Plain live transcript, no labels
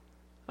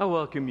I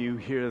welcome you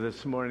here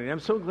this morning. I'm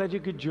so glad you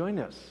could join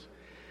us.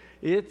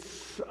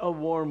 It's a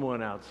warm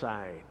one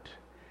outside,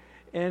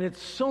 and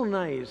it's so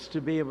nice to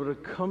be able to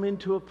come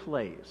into a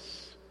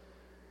place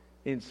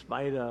in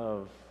spite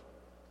of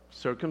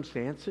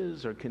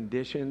circumstances or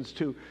conditions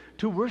to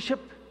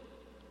worship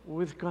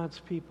with God's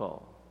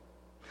people.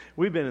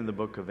 We've been in the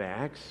book of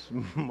Acts.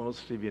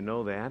 Most of you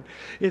know that.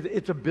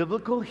 It's a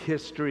biblical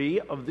history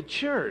of the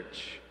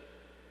church.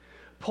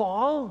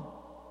 Paul,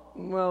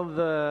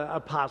 the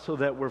apostle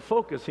that we're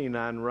focusing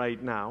on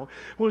right now,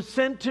 was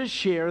sent to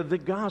share the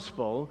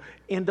gospel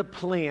and to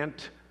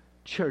plant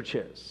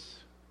churches.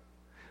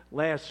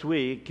 Last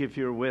week, if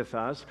you're with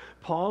us,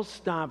 Paul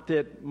stopped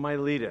at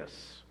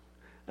Miletus,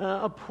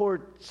 a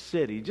port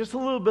city just a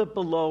little bit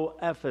below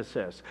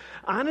Ephesus,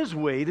 on his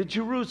way to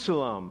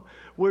Jerusalem,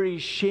 where he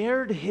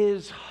shared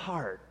his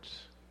heart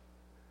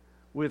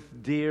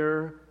with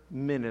dear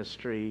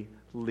ministry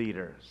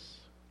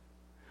leaders,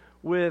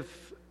 with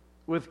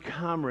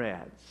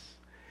comrades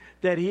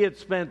that he had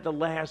spent the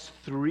last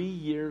 3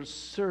 years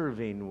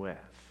serving with,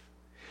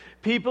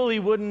 people he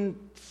wouldn't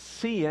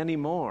see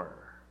anymore.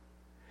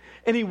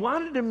 And he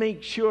wanted to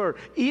make sure,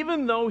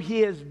 even though he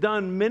has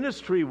done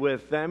ministry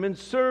with them and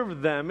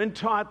served them and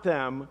taught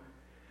them,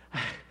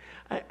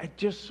 I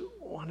just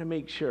want to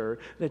make sure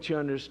that you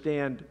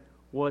understand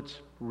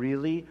what's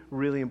really,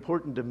 really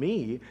important to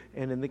me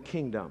and in the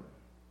kingdom.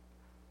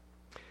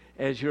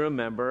 As you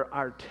remember,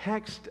 our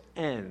text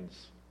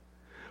ends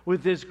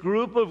with this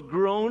group of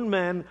grown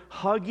men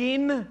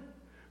hugging,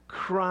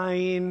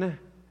 crying,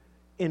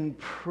 and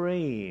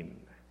praying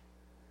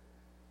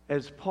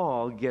as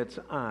Paul gets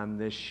on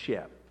this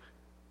ship.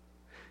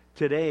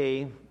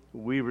 Today,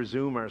 we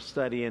resume our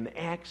study in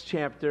Acts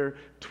chapter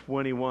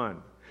 21.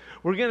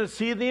 We're going to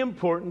see the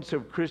importance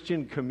of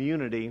Christian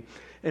community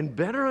and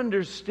better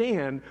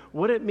understand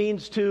what it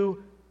means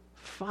to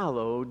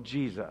follow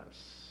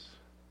Jesus.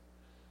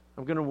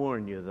 I'm going to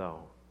warn you, though.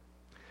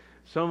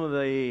 Some of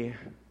the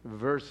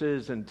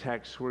verses and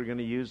texts we're going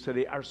to use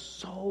today are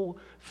so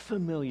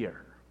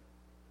familiar.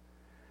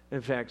 In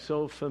fact,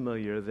 so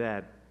familiar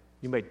that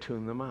you might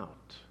tune them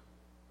out.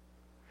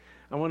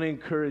 I want to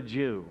encourage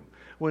you,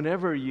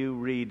 whenever you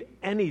read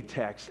any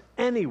text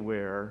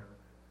anywhere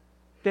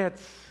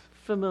that's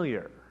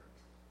familiar,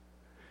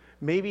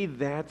 maybe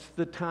that's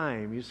the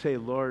time you say,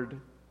 Lord,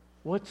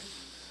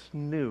 what's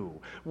new?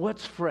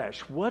 What's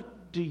fresh?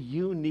 What do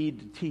you need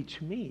to teach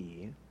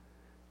me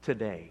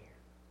today?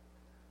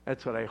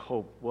 That's what I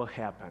hope will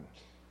happen.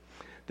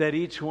 That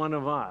each one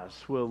of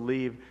us will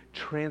leave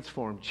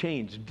transformed,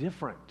 changed,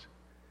 different.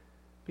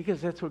 Because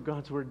that's what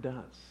God's Word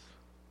does.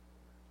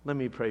 Let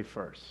me pray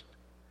first.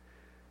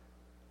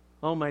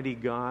 Almighty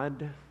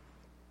God,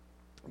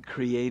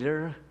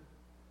 Creator,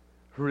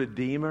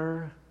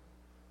 Redeemer,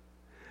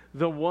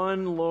 the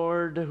one,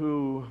 Lord,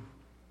 who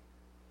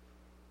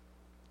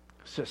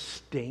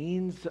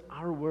sustains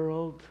our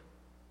world,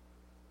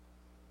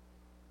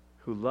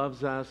 who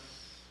loves us,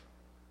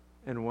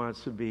 and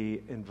wants to be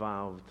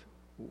involved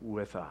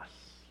with us.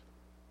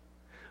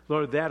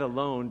 Lord, that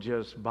alone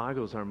just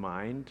boggles our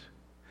mind.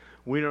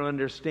 We don't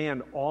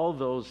understand all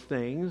those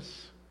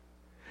things.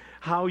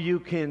 How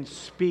you can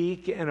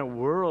speak and a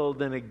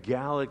world and a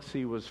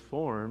galaxy was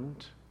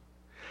formed.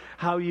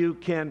 How you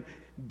can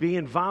be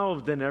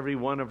involved in every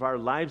one of our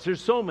lives.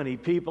 There's so many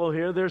people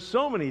here. There's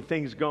so many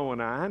things going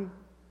on.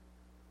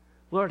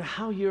 Lord,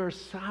 how you're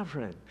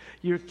sovereign.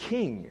 You're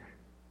king.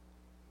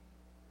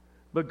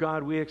 But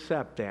God, we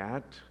accept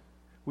that.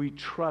 We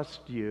trust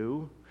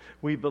you.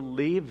 We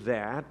believe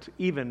that,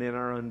 even in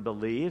our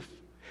unbelief.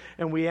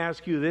 And we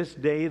ask you this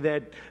day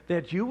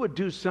that you would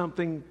do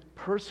something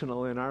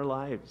personal in our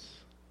lives.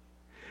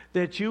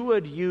 That you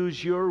would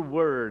use your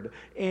word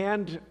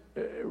and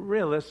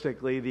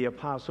realistically the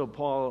Apostle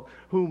Paul,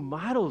 who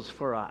models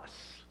for us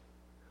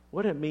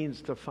what it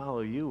means to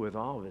follow you with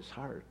all of his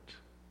heart.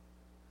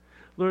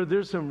 Lord,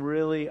 there's some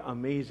really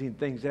amazing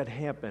things that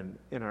happen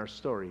in our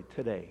story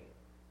today.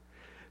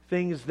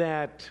 Things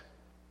that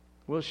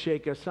will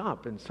shake us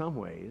up in some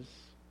ways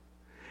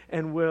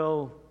and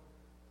will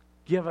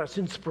give us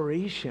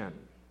inspiration.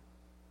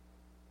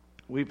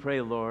 We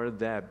pray, Lord,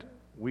 that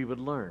we would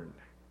learn.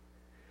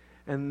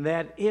 And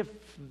that if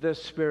the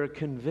Spirit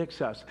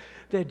convicts us,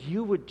 that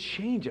you would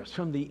change us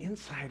from the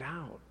inside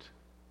out.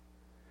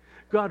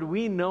 God,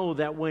 we know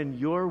that when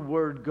your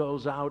word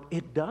goes out,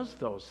 it does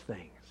those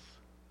things.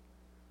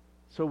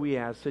 So we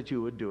ask that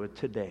you would do it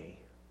today.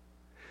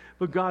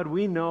 But God,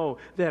 we know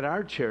that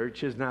our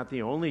church is not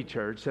the only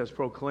church that's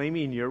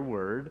proclaiming your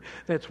word,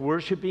 that's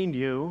worshiping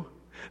you,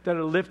 that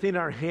are lifting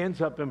our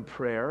hands up in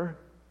prayer.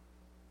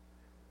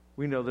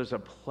 We know there's a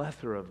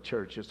plethora of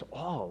churches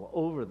all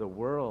over the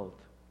world.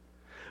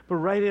 But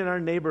right in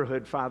our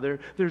neighborhood, Father,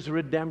 there's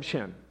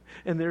Redemption,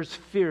 and there's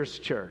Fierce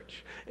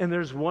Church, and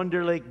there's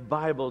Wonder Lake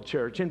Bible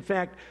Church. In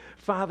fact,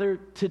 Father,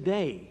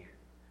 today,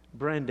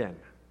 Brendan,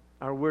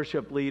 our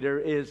worship leader,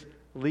 is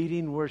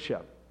leading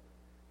worship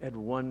at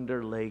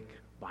Wonder Lake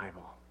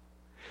Bible.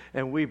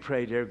 And we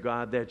pray, dear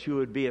God, that you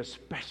would be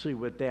especially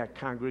with that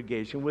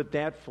congregation, with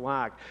that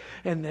flock,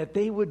 and that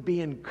they would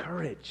be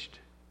encouraged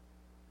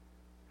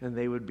and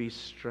they would be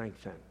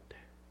strengthened.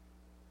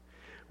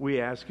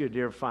 We ask you,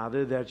 dear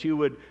Father, that you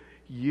would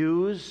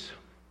use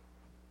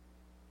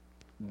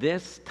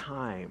this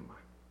time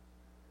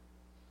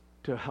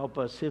to help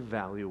us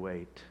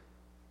evaluate,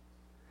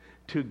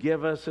 to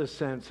give us a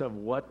sense of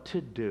what to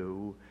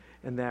do,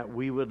 and that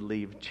we would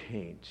leave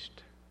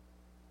changed.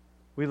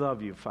 We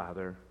love you,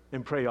 Father,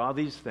 and pray all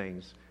these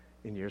things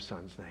in your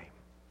Son's name.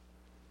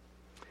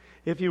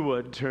 If you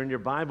would, turn your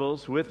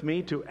Bibles with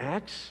me to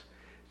Acts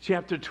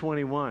chapter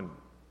 21.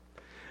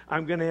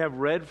 I'm going to have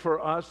read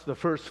for us the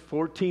first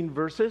 14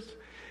 verses.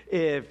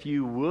 If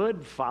you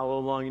would, follow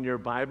along in your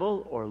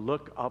Bible or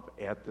look up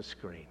at the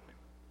screen.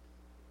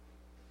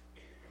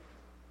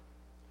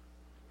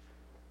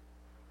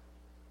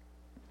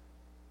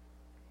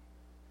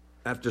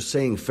 After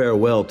saying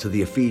farewell to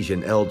the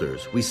Ephesian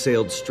elders, we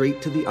sailed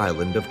straight to the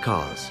island of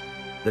Kos.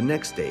 The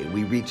next day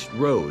we reached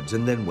Rhodes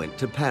and then went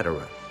to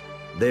Patara.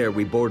 There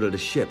we boarded a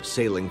ship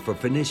sailing for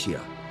Phoenicia.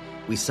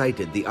 We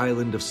sighted the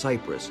island of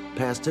Cyprus,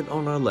 passed it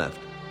on our left,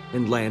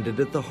 and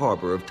landed at the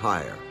harbor of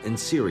Tyre in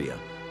Syria,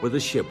 where the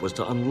ship was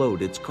to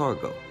unload its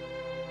cargo.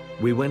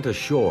 We went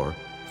ashore,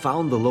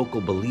 found the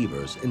local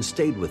believers, and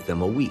stayed with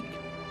them a week.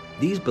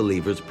 These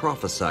believers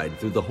prophesied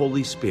through the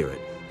Holy Spirit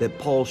that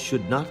Paul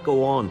should not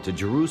go on to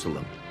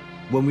Jerusalem.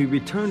 When we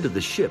returned to the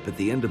ship at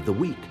the end of the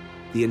week,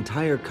 the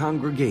entire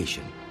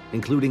congregation,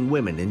 including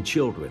women and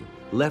children,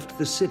 left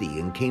the city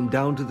and came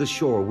down to the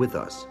shore with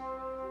us.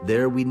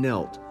 There we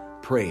knelt,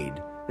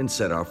 prayed, and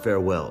said our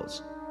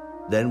farewells.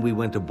 Then we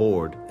went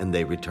aboard and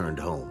they returned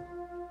home.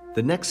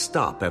 The next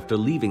stop after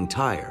leaving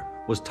Tyre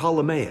was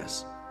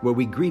Ptolemais, where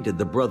we greeted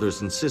the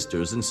brothers and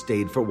sisters and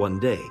stayed for one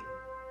day.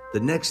 The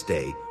next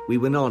day we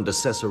went on to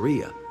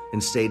Caesarea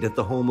and stayed at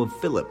the home of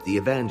Philip the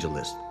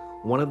evangelist,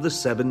 one of the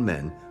 7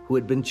 men who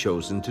had been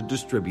chosen to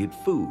distribute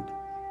food.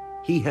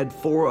 He had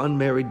 4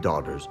 unmarried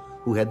daughters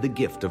who had the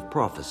gift of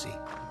prophecy.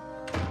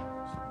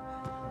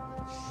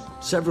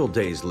 Several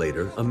days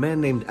later, a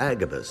man named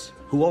Agabus,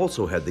 who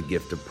also had the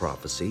gift of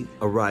prophecy,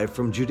 arrived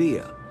from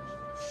Judea.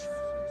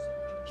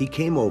 He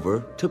came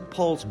over, took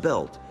Paul's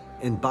belt,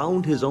 and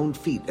bound his own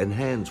feet and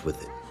hands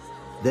with it.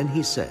 Then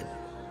he said,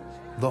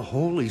 "The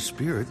Holy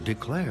Spirit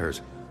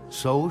declares,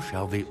 so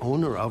shall the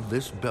owner of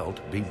this belt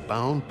be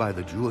bound by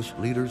the Jewish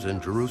leaders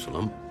in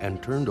Jerusalem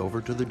and turned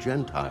over to the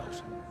Gentiles."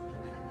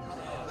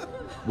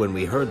 When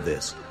we heard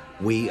this,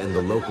 we and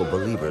the local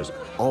believers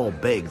all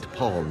begged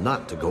Paul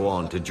not to go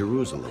on to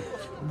Jerusalem.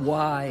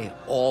 "Why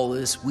all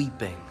this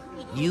weeping?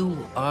 You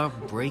are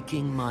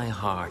breaking my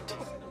heart.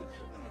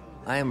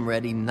 I am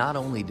ready not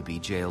only to be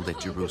jailed at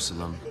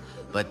Jerusalem,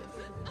 but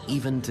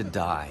even to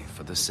die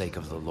for the sake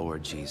of the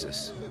Lord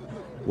Jesus."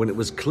 When it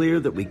was clear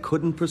that we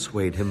couldn't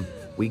persuade him,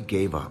 we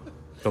gave up.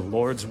 The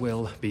Lord's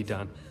will be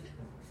done.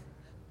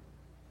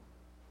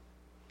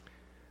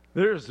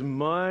 There's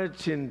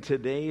much in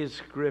today's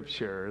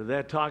scripture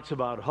that talks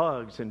about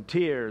hugs and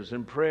tears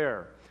and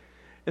prayer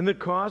and the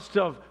cost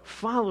of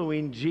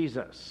following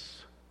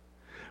Jesus.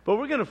 But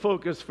we're going to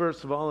focus,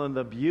 first of all, on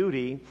the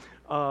beauty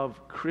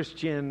of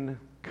Christian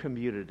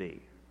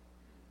community.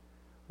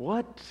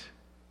 What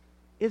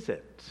is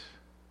it?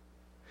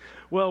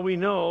 Well, we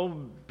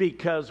know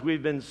because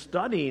we've been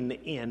studying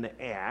in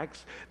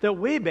Acts that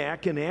way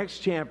back in Acts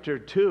chapter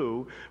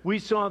 2, we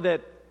saw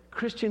that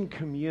Christian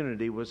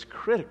community was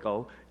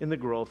critical in the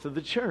growth of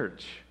the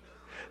church.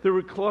 There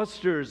were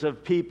clusters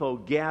of people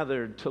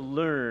gathered to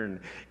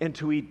learn and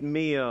to eat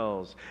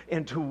meals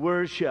and to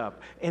worship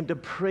and to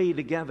pray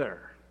together.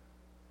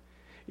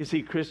 You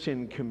see,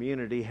 Christian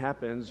community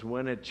happens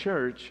when a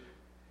church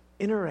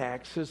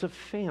interacts as a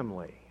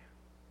family.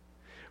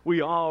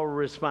 We all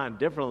respond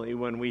differently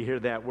when we hear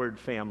that word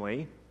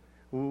family.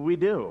 We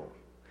do.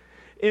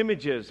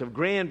 Images of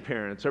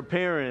grandparents or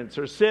parents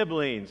or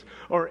siblings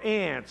or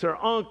aunts or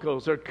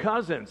uncles or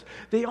cousins,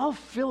 they all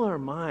fill our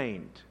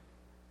mind.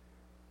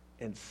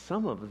 And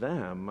some of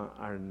them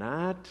are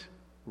not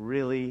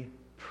really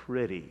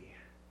pretty.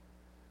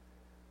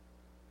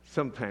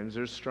 Sometimes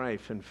there's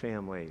strife in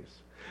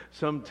families.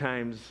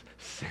 Sometimes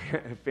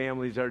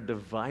families are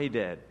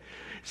divided.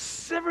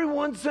 Every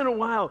once in a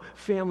while,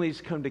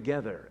 families come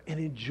together and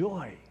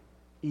enjoy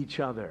each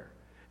other.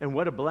 And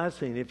what a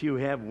blessing if you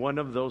have one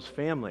of those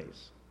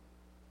families.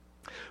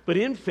 But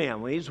in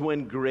families,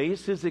 when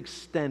grace is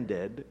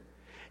extended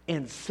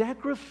and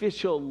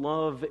sacrificial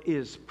love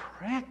is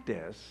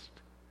practiced,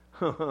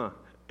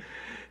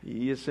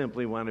 you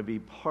simply want to be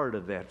part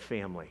of that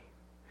family.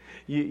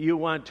 You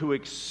want to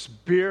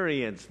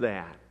experience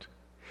that.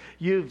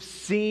 You've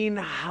seen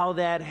how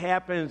that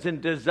happens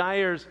and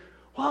desires,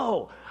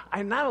 whoa,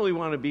 I not only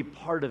want to be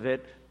part of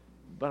it,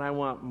 but I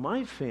want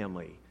my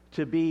family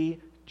to be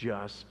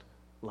just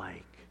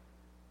like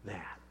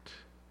that.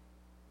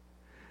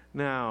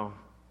 Now,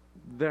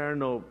 there are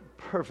no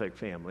perfect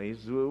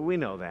families. We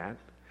know that.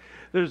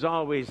 There's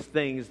always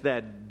things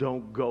that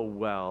don't go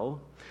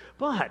well,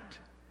 but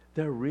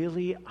there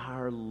really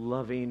are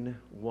loving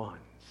ones.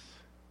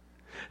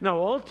 Now,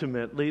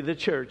 ultimately, the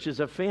church is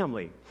a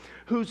family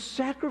who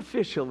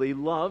sacrificially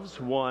loves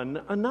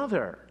one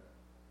another.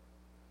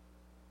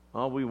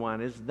 All we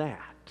want is that.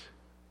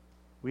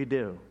 We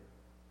do.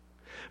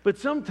 But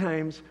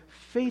sometimes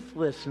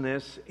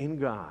faithlessness in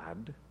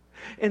God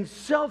and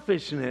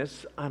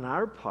selfishness on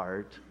our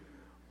part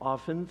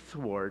often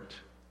thwart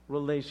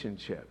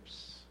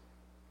relationships.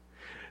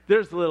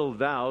 There's little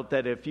doubt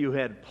that if you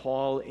had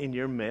Paul in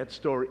your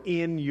midst or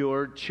in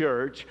your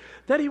church,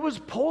 that he was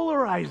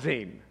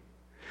polarizing.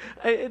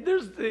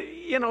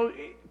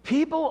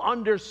 People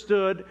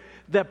understood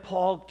that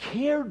Paul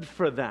cared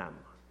for them.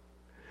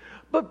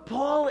 But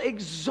Paul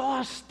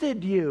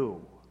exhausted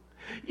you.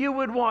 You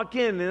would walk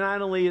in, and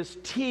not only his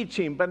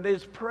teaching, but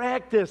his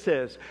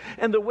practices,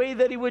 and the way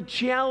that he would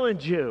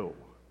challenge you,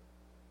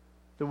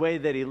 the way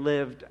that he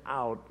lived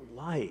out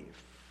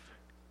life.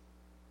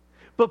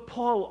 But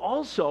Paul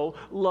also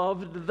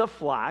loved the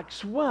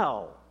flocks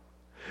well.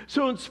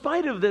 So in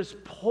spite of this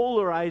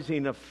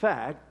polarizing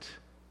effect,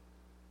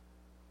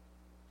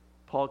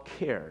 Paul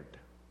cared.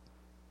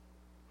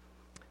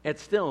 It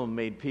still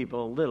made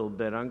people a little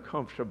bit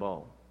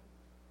uncomfortable.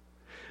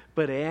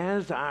 But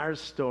as our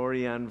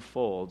story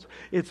unfolds,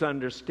 it's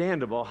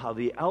understandable how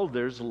the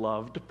elders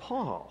loved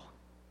Paul.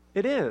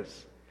 It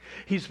is.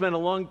 He spent a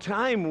long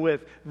time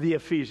with the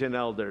Ephesian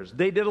elders.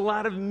 They did a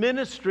lot of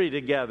ministry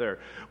together.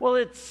 Well,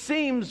 it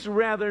seems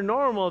rather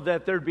normal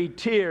that there'd be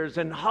tears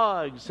and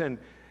hugs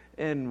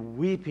and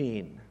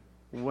weeping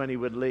when he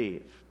would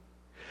leave.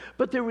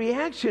 But the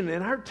reaction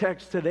in our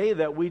text today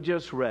that we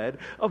just read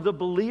of the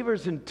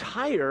believers in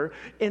Tyre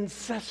and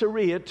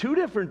Caesarea, two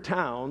different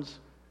towns,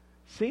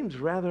 seems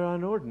rather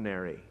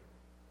unordinary.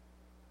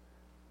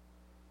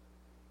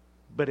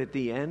 But at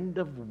the end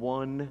of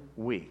 1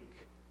 week,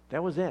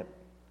 that was it,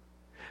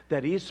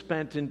 that he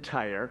spent in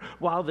Tyre,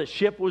 while the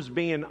ship was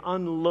being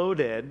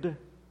unloaded,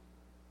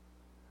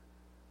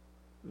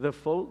 the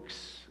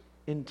folks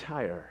in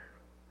Tyre,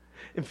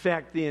 in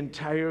fact, the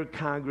entire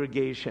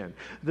congregation,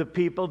 the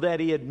people that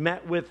he had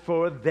met with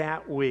for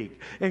that week,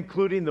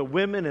 including the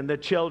women and the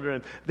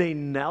children, they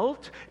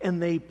knelt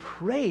and they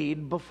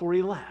prayed before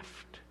he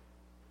left.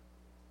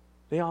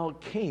 They all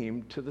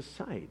came to the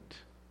site.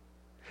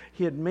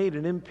 He had made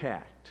an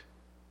impact.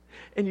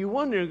 And you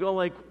wonder and go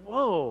like,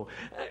 whoa.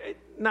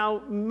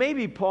 Now,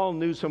 maybe Paul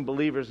knew some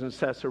believers in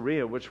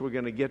Caesarea, which we're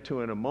going to get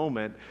to in a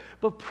moment,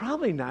 but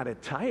probably not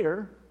at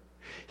Tyre.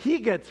 He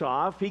gets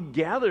off. He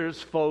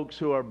gathers folks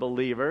who are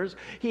believers.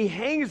 He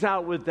hangs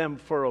out with them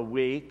for a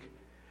week,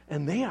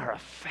 and they are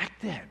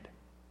affected.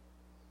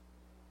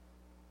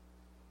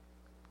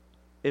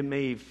 It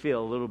may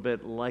feel a little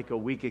bit like a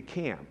week at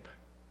camp,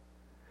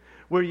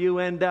 where you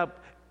end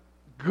up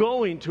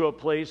going to a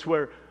place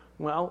where,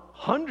 well,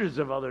 hundreds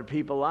of other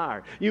people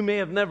are. You may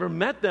have never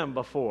met them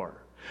before.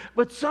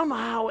 But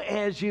somehow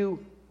as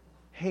you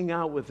hang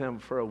out with them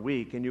for a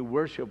week and you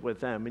worship with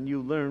them and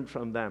you learn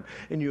from them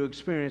and you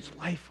experience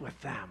life with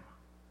them,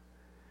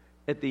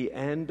 at the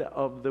end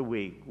of the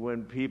week,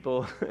 when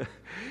people,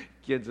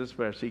 kids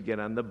especially, get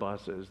on the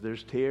buses,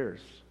 there's tears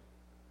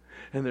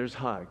and there's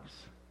hugs.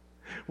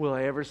 Will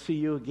I ever see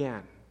you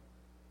again?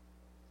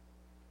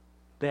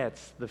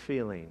 That's the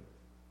feeling.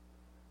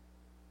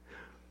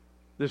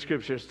 The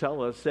scriptures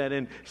tell us that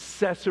in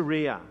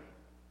Caesarea,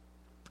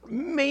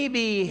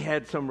 maybe he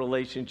had some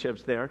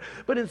relationships there,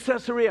 but in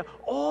Caesarea,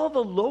 all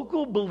the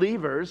local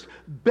believers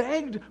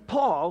begged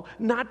Paul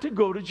not to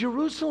go to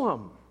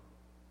Jerusalem.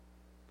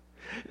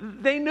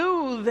 They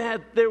knew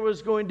that there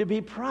was going to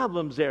be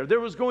problems there. There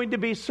was going to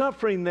be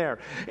suffering there.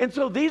 And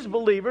so these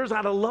believers,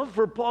 out of love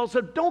for Paul,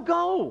 said, don't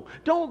go.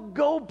 Don't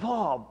go,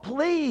 Paul,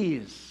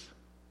 please.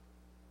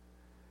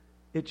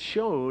 It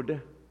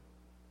showed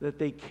that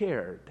they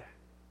cared.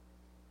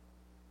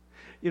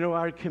 You know,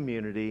 our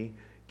community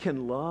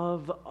can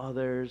love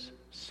others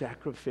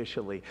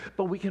sacrificially,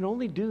 but we can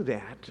only do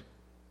that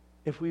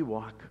if we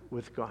walk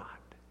with God.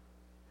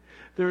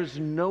 There is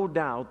no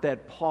doubt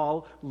that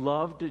Paul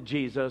loved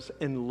Jesus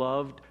and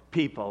loved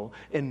people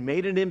and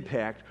made an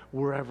impact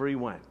wherever he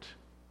went.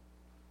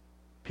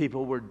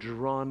 People were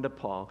drawn to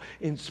Paul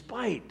in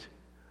spite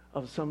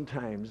of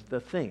sometimes the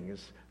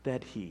things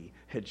that he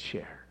had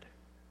shared.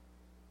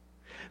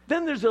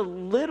 Then there's a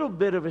little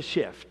bit of a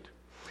shift.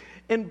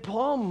 And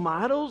Paul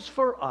models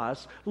for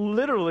us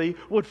literally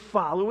what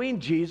following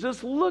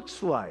Jesus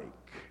looks like.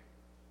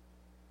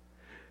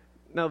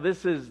 Now,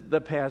 this is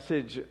the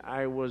passage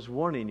I was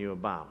warning you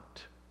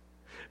about,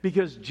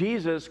 because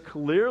Jesus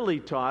clearly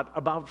taught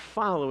about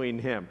following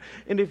him.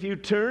 And if you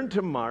turn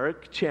to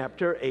Mark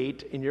chapter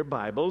 8 in your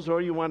Bibles, or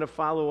you want to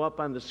follow up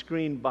on the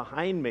screen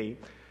behind me,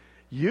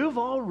 you've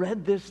all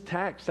read this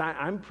text,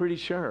 I'm pretty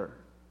sure.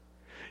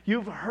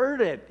 You've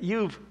heard it.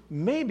 You've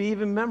maybe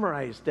even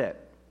memorized it.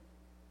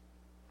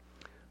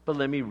 But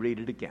let me read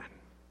it again.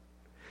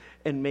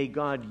 And may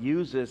God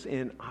use this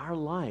in our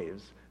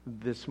lives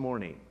this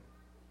morning.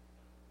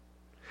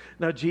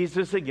 Now,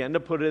 Jesus, again, to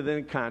put it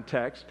in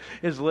context,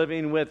 is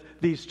living with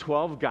these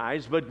 12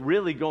 guys, but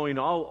really going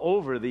all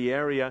over the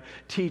area,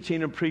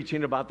 teaching and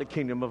preaching about the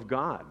kingdom of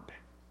God.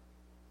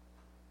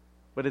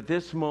 But at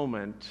this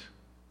moment,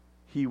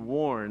 he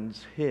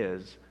warns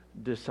his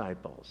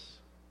disciples.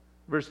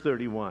 Verse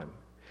 31.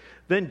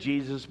 Then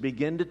Jesus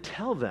began to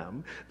tell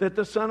them that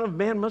the Son of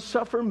Man must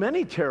suffer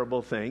many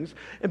terrible things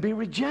and be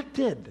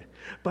rejected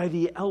by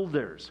the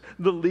elders,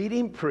 the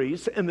leading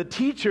priests, and the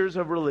teachers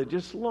of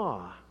religious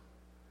law.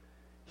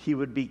 He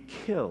would be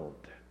killed,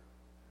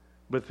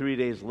 but 3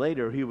 days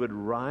later he would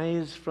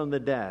rise from the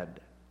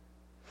dead.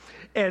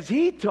 As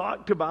he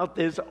talked about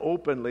this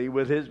openly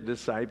with his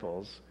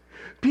disciples,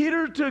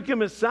 Peter took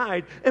him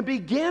aside and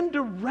began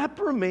to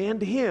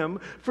reprimand him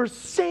for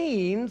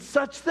saying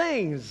such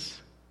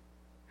things.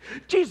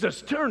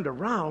 Jesus turned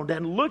around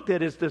and looked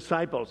at his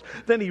disciples.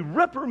 Then he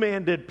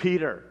reprimanded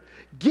Peter.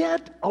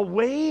 "Get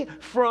away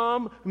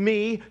from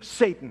me,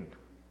 Satan."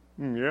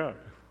 Yeah.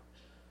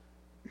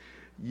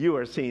 You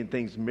are seeing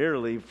things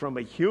merely from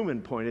a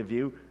human point of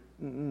view,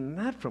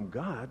 not from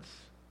God's.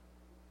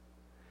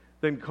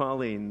 Then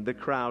calling the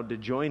crowd to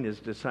join his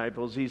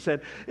disciples, he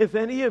said, "If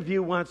any of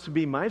you wants to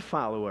be my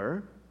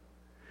follower,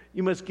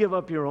 you must give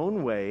up your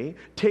own way,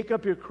 take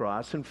up your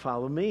cross, and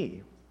follow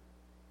me."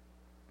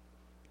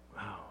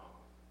 Wow.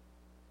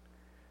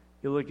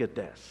 You look at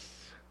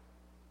this.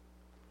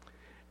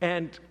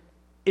 And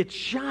it's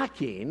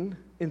shocking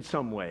in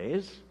some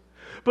ways.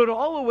 But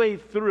all the way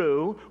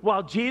through,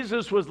 while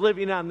Jesus was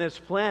living on this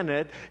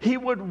planet, he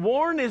would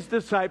warn his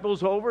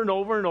disciples over and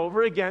over and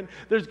over again,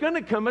 there's going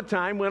to come a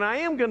time when I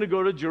am going to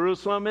go to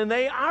Jerusalem and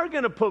they are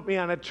going to put me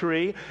on a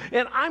tree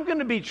and I'm going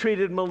to be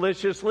treated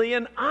maliciously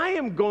and I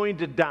am going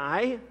to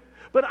die,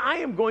 but I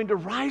am going to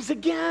rise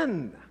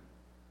again.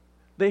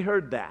 They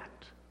heard that.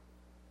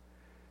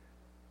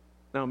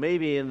 Now,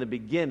 maybe in the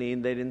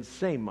beginning they didn't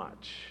say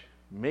much.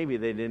 Maybe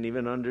they didn't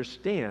even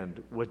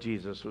understand what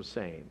Jesus was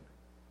saying.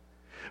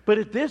 But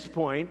at this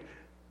point,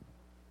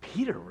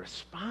 Peter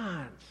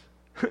responds.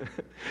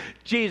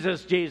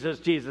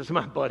 Jesus,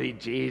 my buddy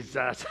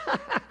Jesus.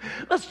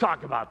 Let's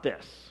talk about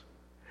this.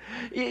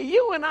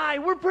 You and I,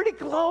 we're pretty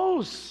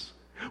close.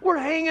 We're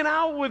hanging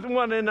out with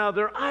one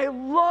another. I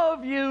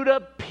love you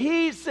to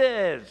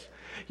pieces.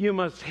 You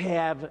must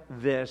have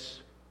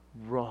this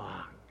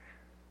wrong.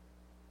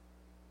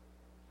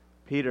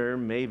 Peter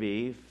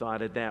maybe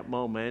thought at that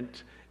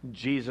moment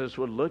Jesus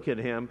would look at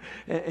him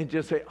and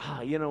just say,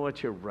 you know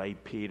what, you're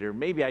right, Peter.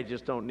 Maybe I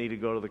just don't need to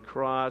go to the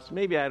cross.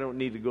 Maybe I don't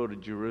need to go to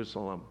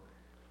Jerusalem.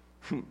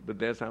 But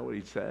that's not what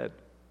he said.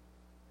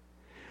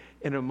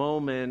 In a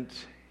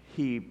moment,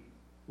 he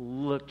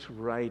looked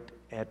right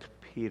at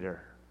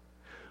Peter,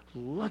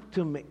 looked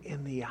him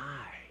in the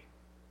eye,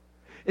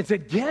 and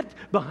said, "Get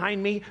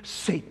behind me,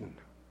 Satan."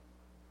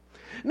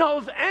 Now,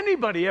 if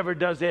anybody ever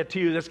does that to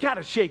you, that's got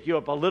to shake you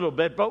up a little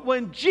bit. But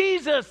when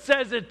Jesus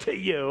says it to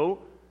you,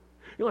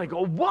 you're like,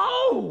 oh,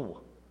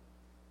 whoa!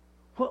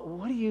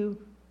 What are you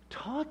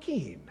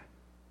talking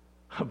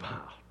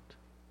about?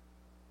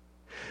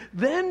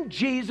 Then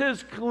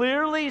Jesus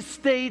clearly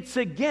states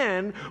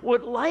again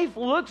what life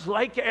looks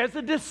like as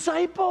a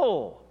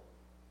disciple.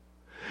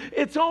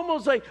 It's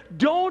almost like,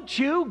 don't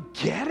you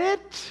get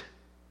it?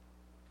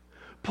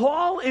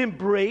 Paul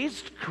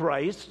embraced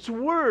Christ's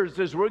words,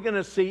 as we're going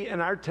to see in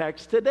our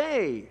text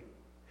today.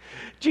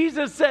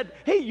 Jesus said,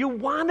 hey, you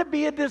want to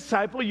be a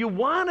disciple, you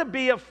want to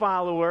be a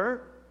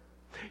follower,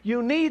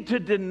 you need to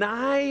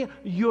deny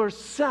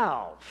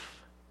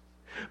yourself.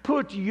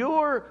 Put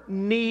your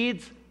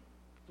needs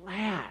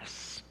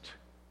last.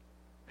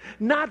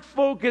 Not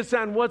focus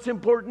on what's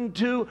important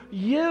to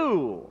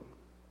you.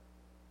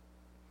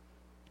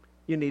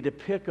 You need to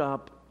pick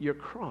up your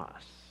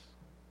cross.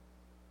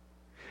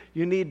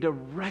 You need to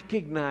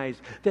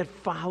recognize that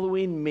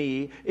following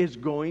me is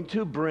going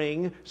to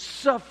bring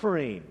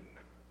suffering.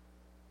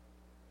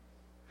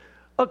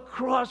 A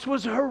cross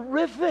was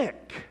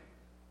horrific.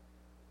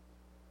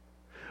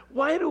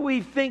 Why do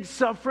we think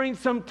suffering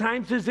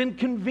sometimes is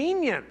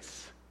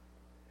inconvenience?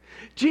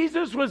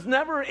 Jesus was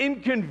never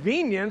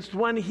inconvenienced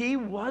when he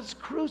was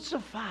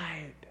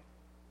crucified.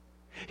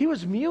 He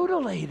was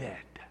mutilated.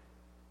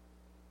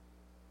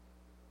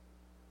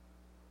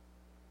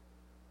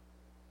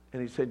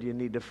 And he said, you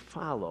need to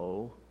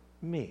follow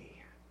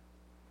me.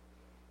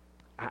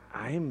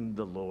 I'm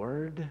the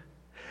Lord.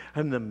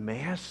 I'm the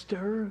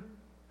master.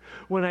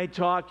 When I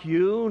talk,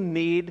 you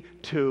need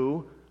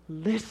to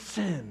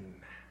listen.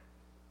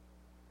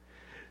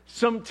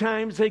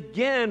 Sometimes,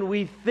 again,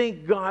 we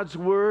think God's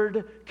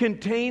word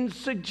contains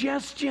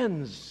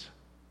suggestions.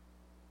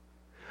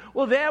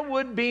 Well, that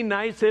would be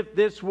nice if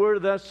this were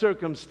the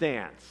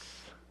circumstance.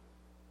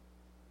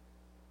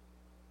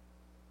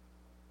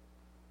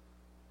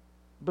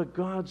 But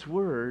God's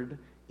word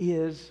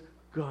is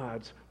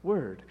God's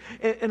word.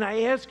 And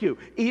I ask you,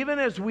 even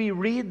as we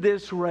read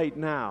this right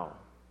now,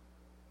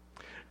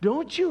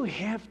 don't you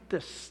have to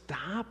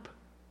stop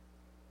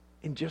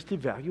and just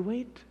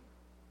evaluate?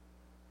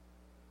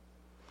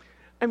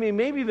 I mean,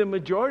 maybe the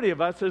majority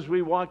of us, as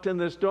we walked in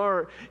this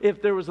door,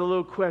 if there was a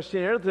little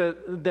questionnaire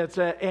that's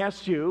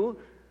asked you,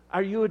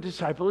 are you a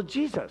disciple of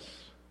Jesus?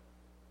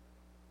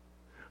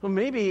 Well,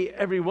 maybe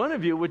every one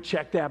of you would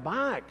check that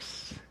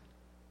box.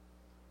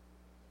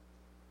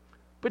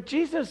 But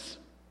Jesus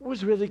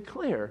was really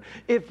clear.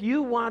 If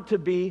you want to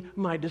be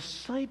my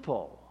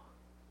disciple,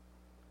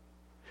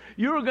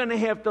 you're going to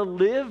have to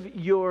live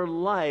your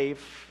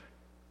life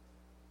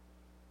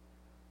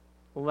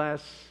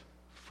less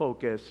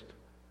focused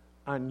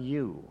on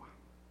you.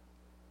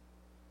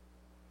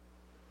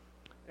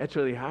 It's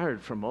really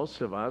hard for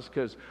most of us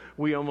because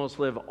we almost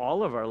live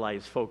all of our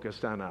lives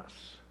focused on us.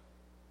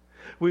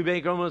 We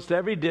make almost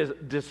every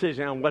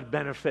decision on what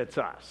benefits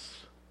us.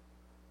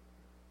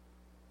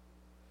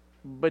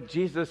 But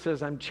Jesus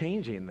says, I'm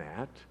changing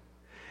that.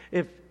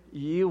 If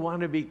you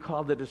want to be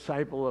called a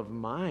disciple of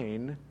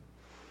mine,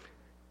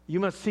 you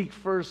must seek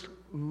first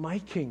my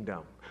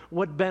kingdom.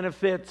 What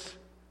benefits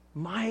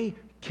my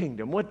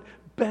kingdom? What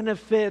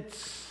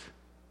benefits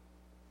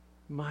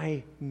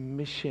my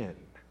mission?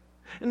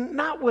 And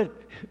not what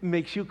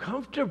makes you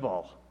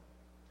comfortable.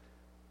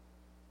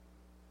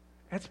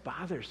 That's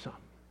bothersome.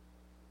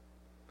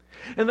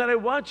 And that I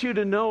want you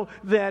to know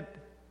that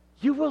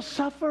you will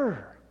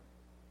suffer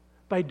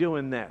by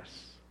doing this.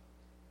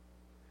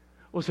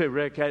 We'll say,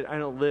 Rick, I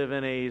don't live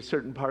in a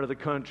certain part of the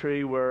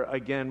country where,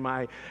 again,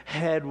 my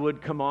head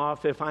would come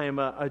off if I am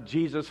a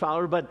Jesus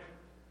follower,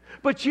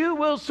 but you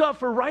will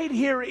suffer right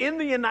here in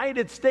the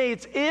United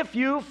States if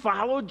you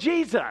follow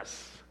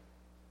Jesus.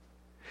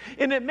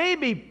 And it may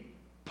be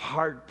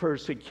part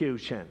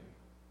persecution,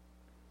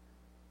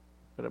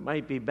 but it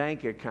might be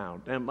bank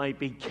account, and it might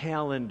be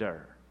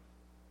calendar,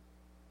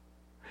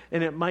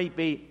 and it might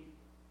be,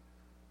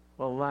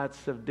 well,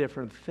 lots of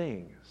different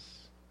things.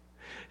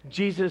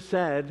 Jesus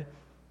said,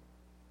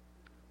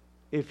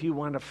 if you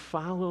want to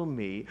follow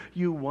me,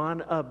 you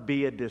want to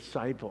be a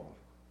disciple,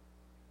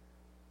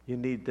 you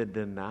need to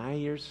deny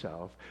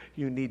yourself.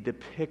 You need to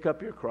pick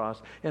up your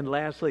cross. And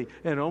lastly,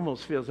 it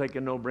almost feels like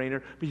a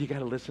no-brainer, but you got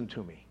to listen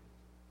to me.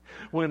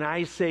 When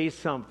I say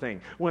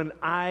something, when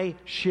I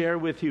share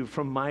with you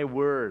from my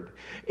word,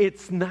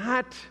 it's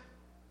not,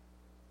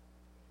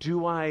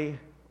 do I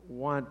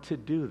want to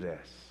do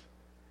this?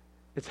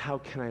 It's how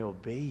can I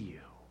obey you?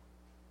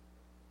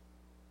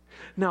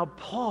 Now,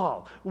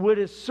 Paul, what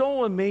is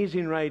so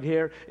amazing right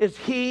here is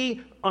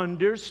he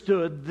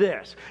understood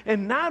this.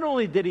 And not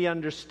only did he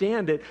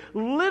understand it,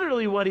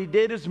 literally what he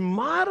did is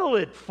model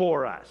it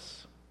for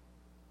us.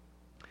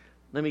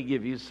 Let me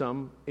give you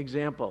some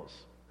examples.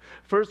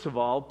 First of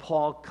all,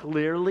 Paul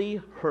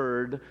clearly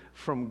heard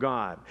from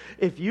God.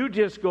 If you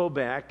just go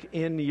back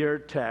in your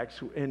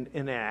text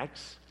in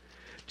Acts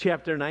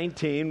chapter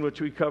 19,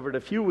 which we covered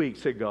a few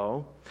weeks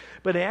ago,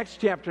 but Acts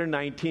chapter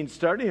 19,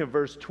 starting at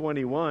verse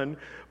 21,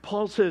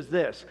 Paul says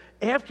this.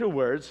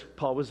 Afterwards,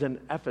 Paul was in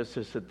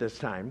Ephesus at this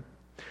time,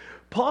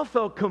 Paul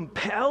felt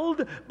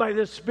compelled by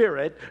the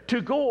Spirit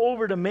to go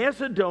over to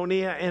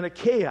Macedonia and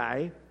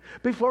Achaia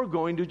before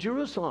going to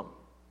Jerusalem.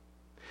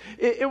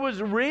 It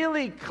was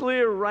really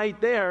clear right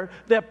there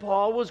that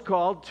Paul was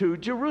called to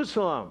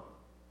Jerusalem.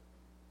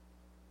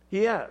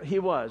 Yeah, he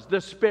was. The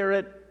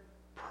Spirit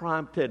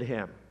prompted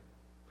him.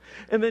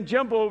 And then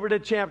jump over to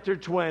chapter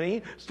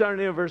 20,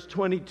 starting at verse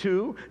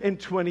 22 and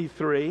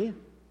 23.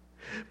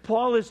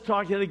 Paul is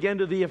talking again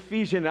to the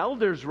Ephesian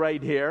elders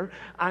right here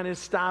on his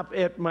stop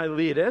at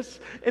Miletus.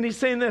 And he's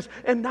saying this,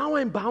 and now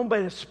I'm bound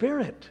by the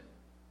Spirit.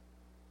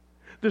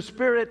 The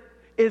Spirit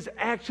is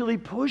actually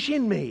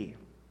pushing me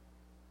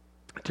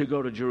to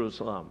go to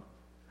Jerusalem.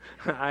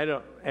 I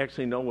don't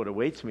actually know what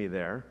awaits me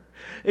there,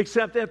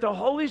 except that the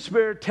Holy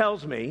Spirit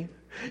tells me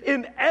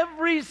in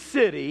every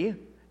city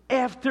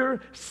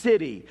after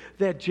city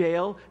that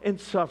jail and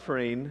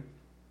suffering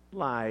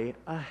lie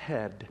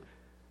ahead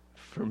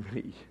for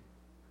me.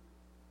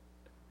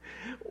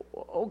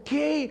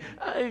 Okay,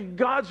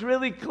 God's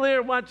really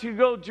clear, wants you to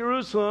go to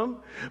Jerusalem,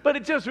 but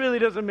it just really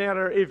doesn't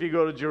matter if you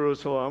go to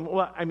Jerusalem.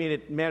 Well, I mean,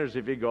 it matters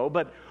if you go,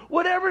 but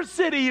whatever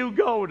city you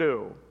go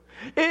to,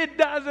 it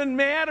doesn't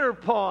matter,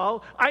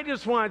 Paul. I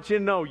just want you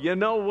to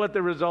know what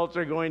the results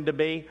are going to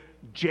be?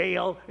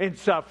 Jail and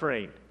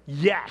suffering.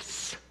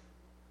 Yes.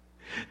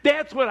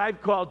 That's what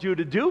I've called you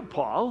to do,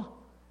 Paul.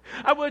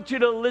 I want you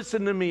to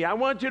listen to me. I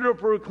want you to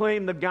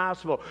proclaim the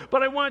gospel.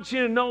 But I want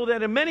you to know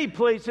that in many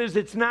places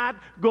it's not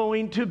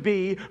going to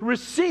be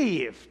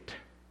received.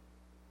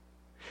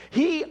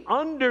 He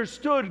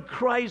understood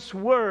Christ's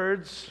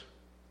words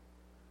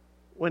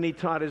when he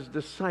taught his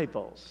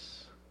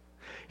disciples.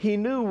 He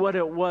knew what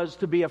it was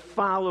to be a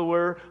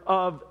follower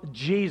of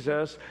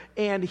Jesus,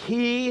 and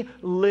he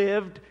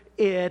lived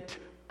it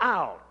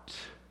out.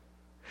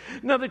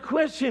 Now, the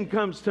question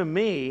comes to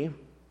me,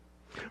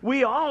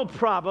 we all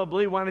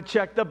probably want to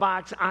check the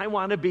box, I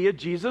want to be a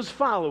Jesus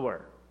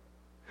follower.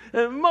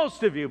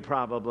 Most of you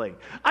probably.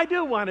 I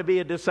do want to be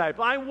a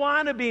disciple. I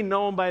want to be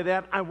known by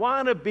that. I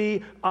want to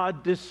be a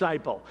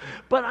disciple.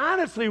 But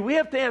honestly, we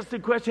have to ask the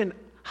question,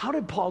 how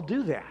did Paul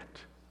do that?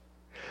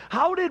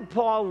 How did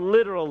Paul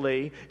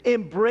literally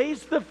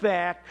embrace the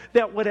fact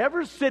that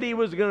whatever city he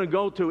was going to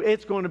go to,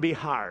 it's going to be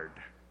hard?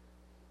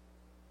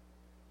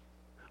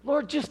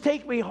 Lord, just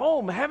take me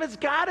home. Heaven's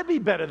got to be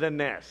better than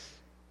this.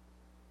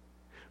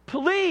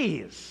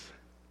 Please.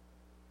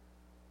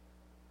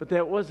 But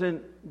that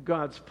wasn't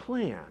God's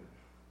plan.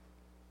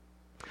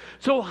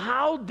 So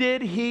how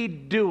did he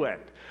do it?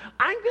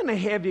 I'm going to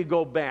have you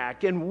go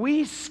back, and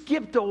we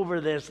skipped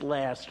over this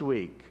last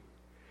week.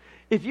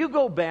 If you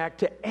go back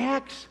to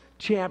Acts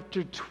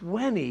chapter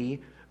 20,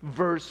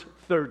 verse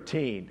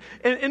 13.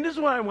 And this is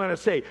what I want to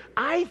say.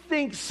 I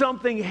think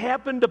something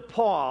happened to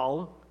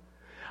Paul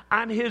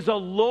on his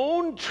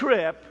alone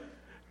trip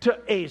to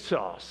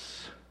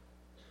Assos,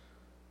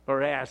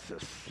 or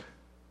Assos.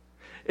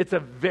 It's a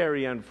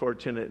very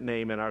unfortunate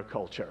name in our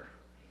culture.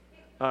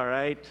 All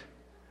right?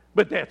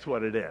 But that's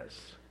what it is.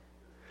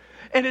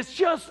 And it's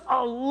just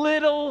a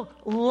little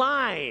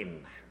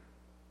line.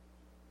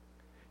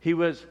 He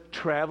was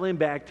traveling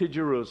back to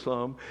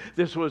Jerusalem.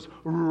 This was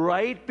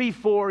right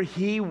before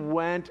he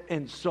went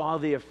and saw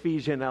the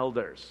Ephesian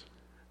elders.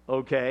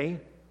 Okay?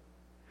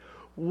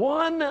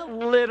 One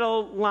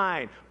little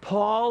line.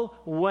 Paul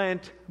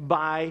went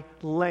by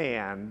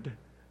land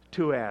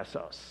to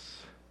Assos.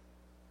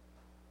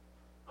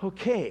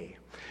 Okay.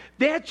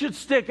 That should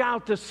stick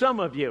out to some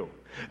of you.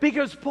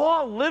 Because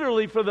Paul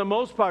literally, for the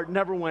most part,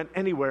 never went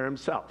anywhere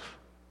himself.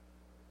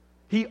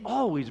 He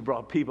always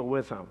brought people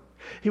with him.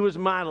 He was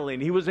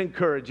modeling, he was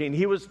encouraging,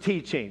 he was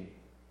teaching.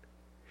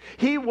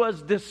 He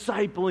was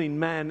discipling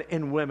men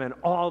and women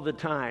all the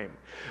time.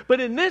 But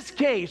in this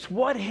case,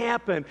 what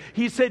happened?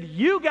 He said,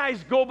 you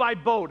guys go by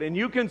boat, and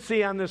you can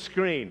see on the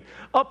screen,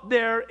 up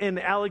there in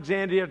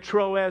Alexandria,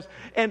 Troas,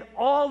 and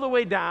all the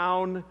way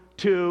down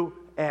to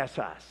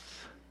Assos.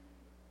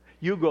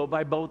 You go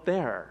by boat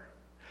there.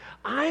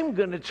 I'm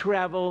going to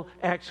travel,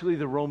 actually,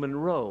 the Roman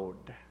road.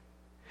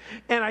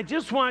 And I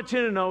just want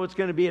you to know it's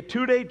going to be a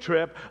 2-day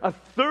trip, a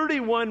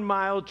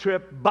 31-mile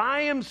trip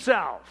by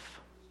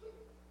himself.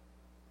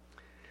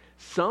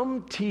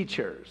 Some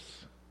teachers,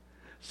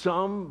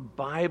 some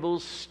Bible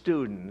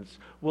students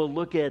will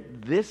look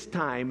at this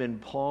time in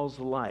Paul's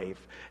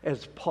life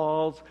as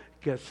Paul's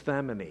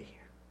Gethsemane,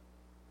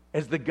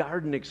 as the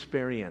garden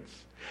experience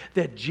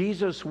that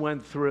Jesus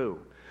went through.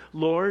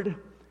 Lord,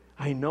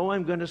 I know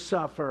I'm going to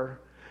suffer.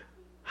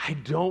 I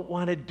don't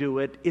want to do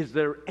it. Is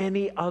there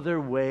any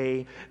other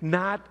way?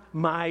 Not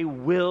my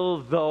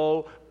will,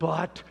 though,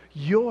 but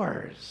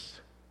yours.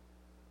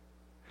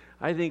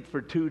 I think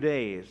for 2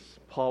 days,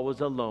 Paul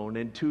was alone.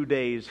 In 2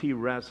 days, he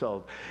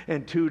wrestled.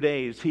 In 2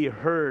 days, he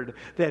heard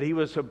that he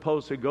was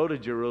supposed to go to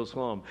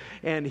Jerusalem.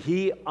 And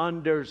he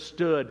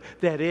understood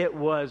that it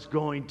was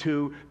going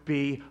to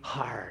be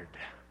hard.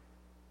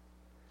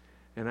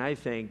 And I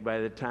think by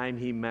the time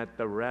he met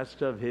the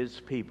rest of his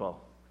people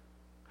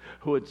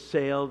who had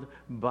sailed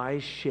by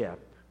ship,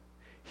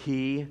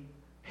 he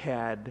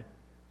had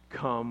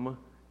come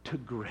to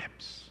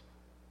grips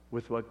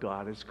with what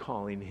God is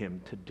calling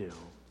him to do.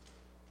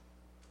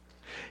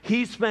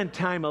 He spent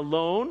time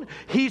alone.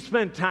 He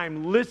spent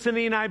time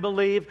listening, I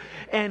believe.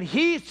 And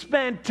he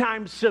spent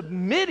time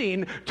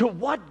submitting to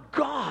what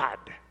God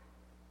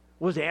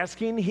was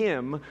asking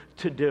him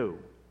to do.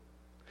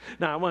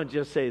 Now, I want to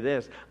just say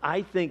this.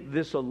 I think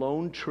this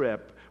alone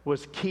trip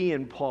was key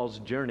in Paul's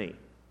journey.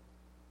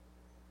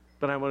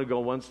 But I want to go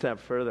one step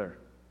further.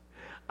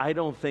 I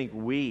don't think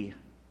we,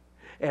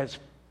 as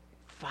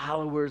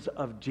followers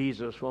of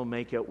Jesus, will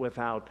make it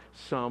without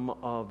some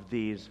of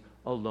these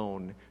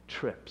alone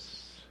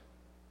trips.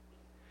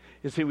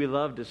 You see, we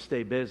love to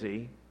stay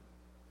busy,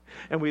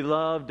 and we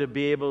love to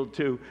be able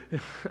to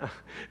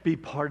be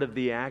part of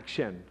the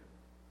action.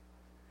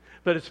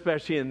 But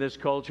especially in this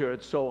culture,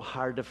 it's so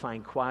hard to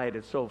find quiet.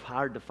 It's so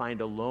hard to find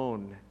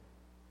alone.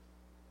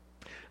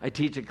 I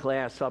teach a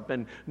class up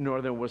in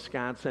northern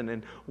Wisconsin,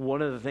 and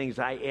one of the things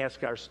I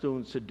ask our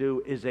students to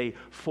do is a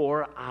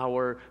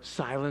 4-hour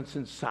silence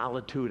and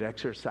solitude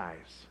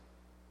exercise.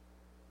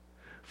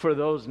 For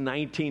those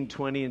 19,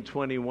 20, and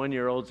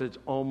 21-year-olds, it's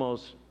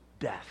almost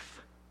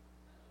death.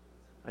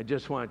 I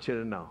just want you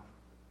to know.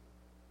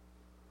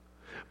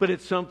 But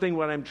it's something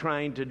what I'm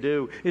trying to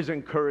do is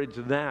encourage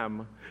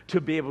them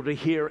to be able to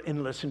hear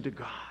and listen to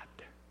God.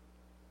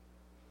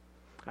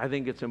 I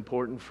think it's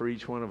important for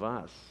each one of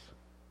us.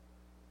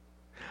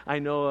 I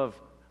know of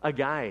a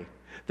guy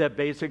that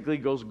basically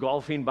goes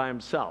golfing by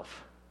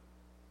himself.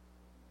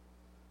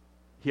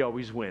 He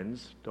always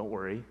wins, don't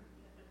worry.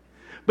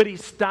 But he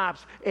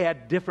stops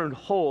at different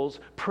holes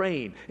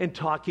praying and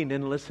talking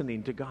and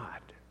listening to God.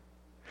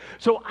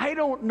 So I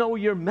don't know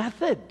your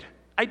method.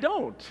 I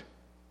don't.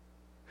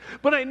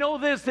 But I know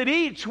this, that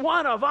each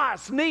one of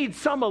us needs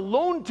some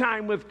alone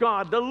time with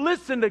God, to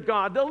listen to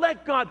God, to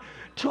let God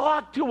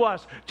talk to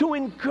us, to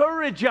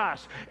encourage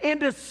us, and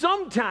to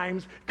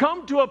sometimes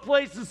come to a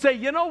place and say,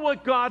 you know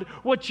what, God,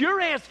 what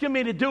you're asking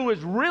me to do is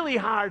really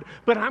hard,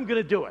 but I'm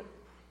going to do it.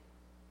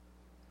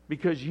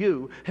 Because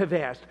you have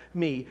asked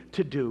me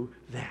to do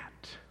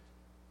that.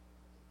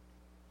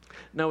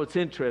 Now, it's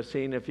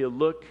interesting, if you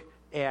look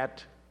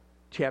at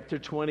chapter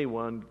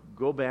 21,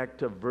 go back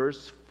to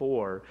verse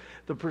 4,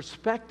 the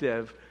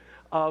perspective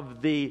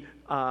of the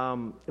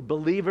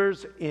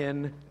believers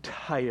in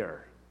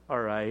Tyre,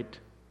 all right?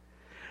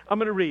 I'm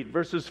going to read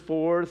verses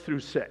 4 through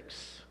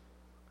 6.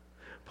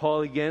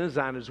 Paul again is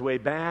on his way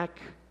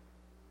back.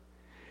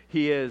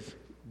 He is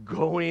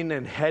going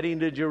and heading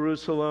to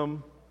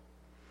Jerusalem.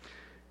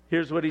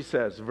 Here's what he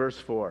says, verse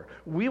 4.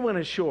 We went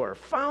ashore,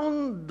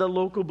 found the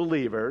local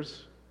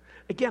believers.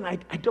 Again,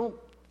 I don't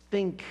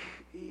think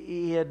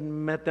he had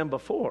met them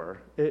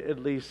before, at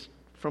least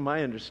from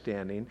my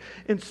understanding,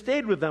 and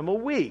stayed with them a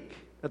week.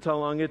 That's how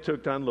long it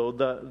took to unload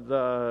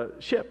the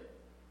ship.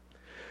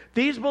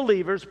 These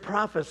believers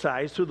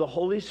prophesied through the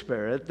Holy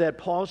Spirit that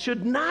Paul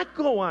should not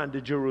go on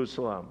to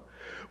Jerusalem.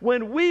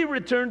 When we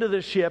returned to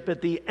the ship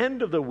at the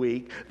end of the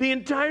week, the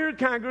entire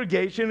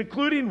congregation,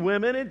 including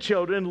women and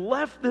children,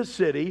 left the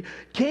city,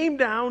 came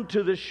down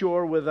to the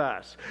shore with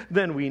us.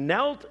 Then we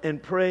knelt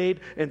and prayed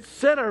and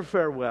said our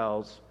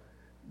farewells.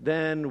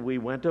 Then we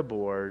went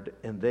aboard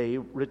and they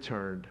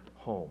returned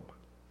home.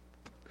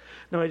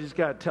 Now, I just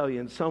got to tell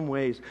you, in some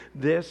ways,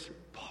 this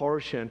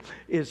portion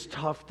is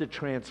tough to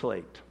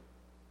translate.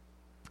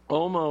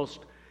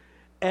 Almost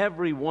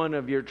every one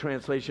of your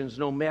translations,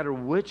 no matter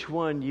which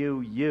one you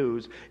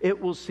use,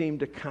 it will seem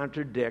to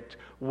contradict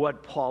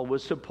what Paul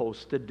was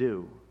supposed to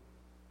do.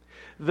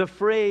 The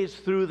phrase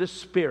 "through the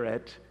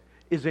Spirit"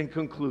 is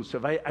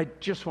inconclusive. I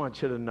just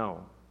want you to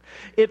know.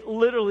 It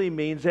literally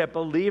means that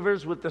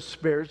believers with the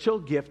spiritual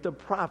gift of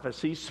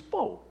prophecy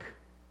spoke.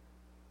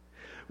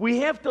 We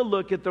have to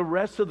look at the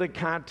rest of the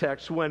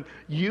context when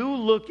you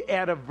look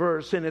at a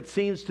verse and it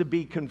seems to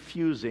be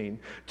confusing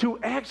to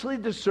actually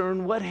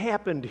discern what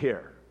happened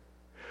here.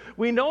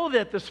 We know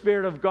that the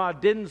Spirit of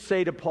God didn't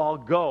say to Paul,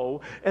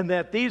 "Go," and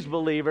that these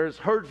believers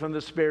heard from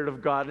the Spirit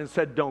of God and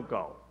said, "Don't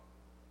go."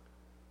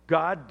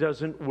 God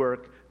doesn't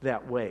work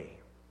that way.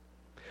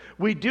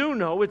 We do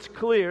know it's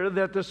clear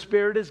that the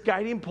Spirit is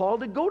guiding Paul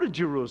to go to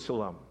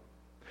Jerusalem.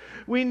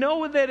 We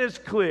know that it's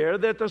clear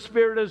that the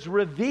Spirit has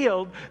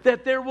revealed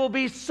that there will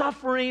be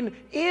suffering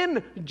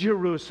in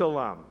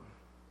Jerusalem.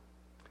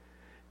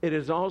 It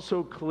is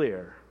also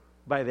clear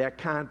by that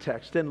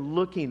context and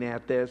looking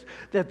at this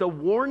that the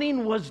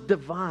warning was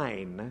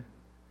divine,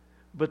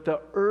 but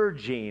the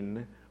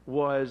urging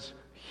was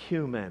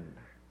human.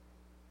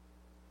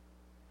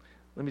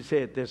 Let me say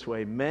it this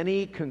way.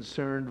 Many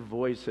concerned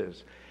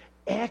voices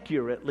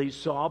accurately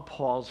saw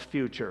Paul's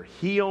future.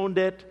 He owned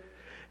it.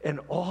 And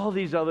all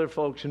these other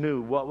folks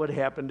knew what would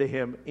happen to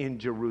him in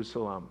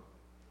Jerusalem.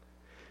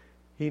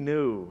 He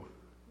knew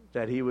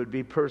that he would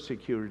be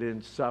persecuted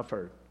and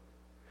suffered.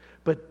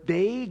 But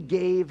they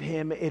gave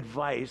him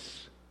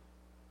advice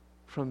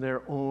from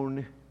their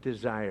own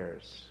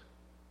desires.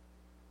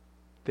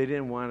 They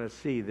didn't want to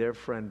see their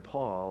friend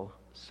Paul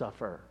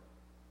suffer.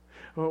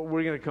 Well,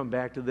 we're going to come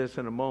back to this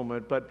in a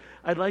moment, but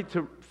I'd like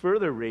to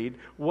further read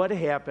what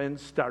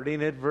happens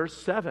starting at verse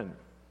 7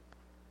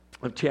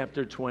 of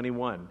chapter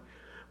 21.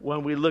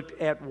 When we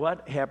looked at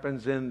what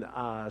happens in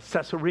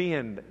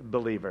Caesarean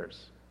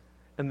believers.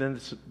 And then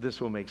this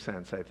will make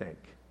sense, I think.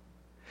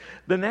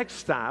 The next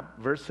stop,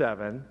 verse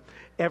 7,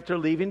 after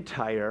leaving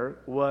Tyre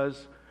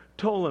was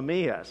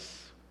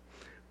Ptolemais,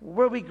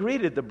 where we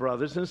greeted the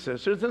brothers and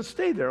sisters and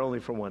stayed there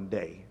only for one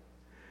day.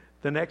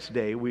 The next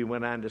day, we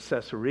went on to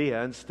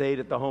Caesarea and stayed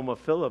at the home of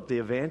Philip the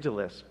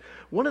evangelist,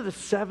 one of the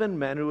 7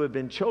 men who had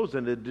been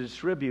chosen to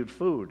distribute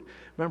food.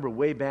 Remember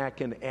way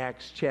back in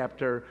Acts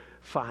chapter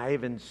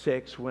 5 and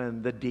 6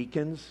 when the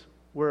deacons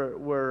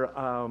were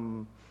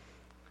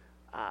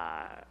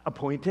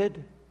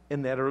appointed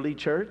in that early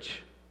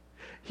church?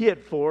 He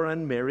had 4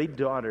 unmarried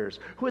daughters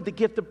who had the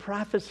gift of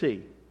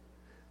prophecy.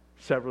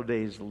 Several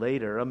days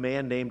later, a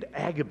man named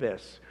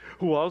Agabus,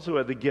 who also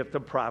had the gift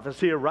of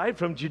prophecy, arrived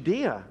from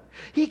Judea.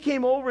 He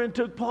came over and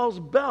took Paul's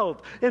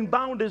belt and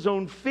bound his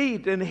own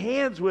feet and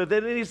hands with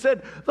it. And he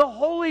said, "The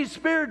Holy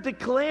Spirit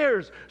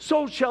declares,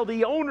 so shall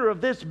the owner of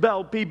this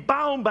belt be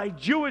bound by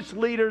Jewish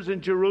leaders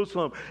in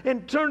Jerusalem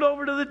and turned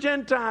over to the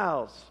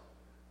Gentiles."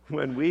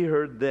 When we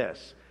heard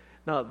this,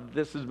 now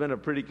this has been a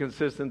pretty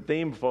consistent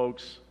theme,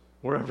 folks,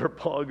 wherever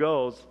Paul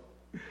goes.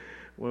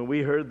 When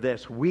we heard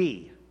this,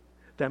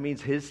 that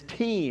means his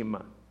team,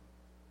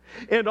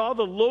 and all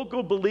the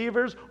local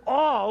believers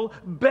all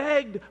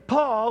begged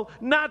Paul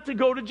not to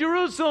go to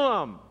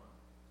Jerusalem.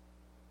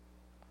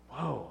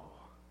 Whoa.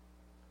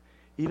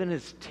 Even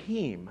his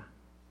team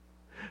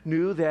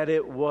knew that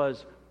it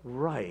was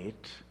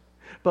right,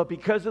 but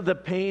because of the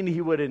pain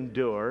he would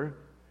endure,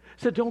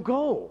 said, "Don't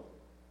go.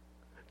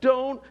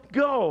 Don't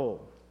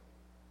go."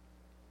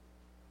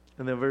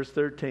 And then verse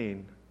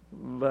 13,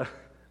 but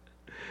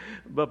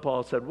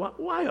Paul said,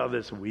 "Why all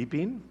this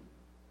weeping?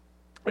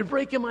 It's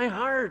breaking my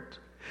heart.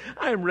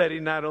 I am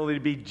ready not only to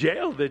be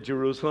jailed at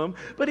Jerusalem,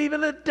 but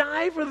even to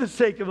die for the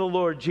sake of the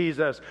Lord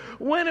Jesus."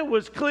 When it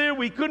was clear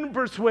we couldn't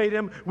persuade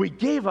him, we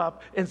gave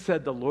up and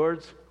said, "The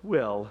Lord's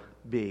will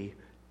be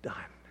done."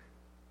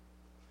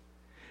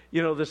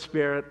 You know, the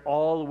Spirit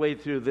all the way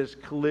through this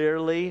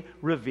clearly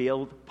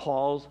revealed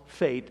Paul's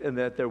fate and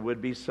that there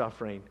would be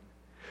suffering.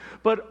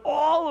 But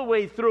all the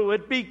way through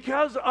it,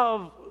 because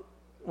of,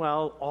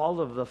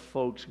 all of the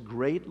folks'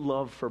 great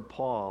love for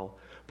Paul,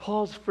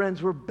 Paul's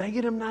friends were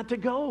begging him not to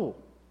go.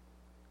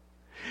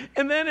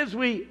 And then as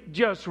we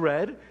just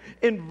read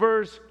in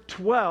verse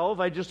 12,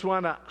 I just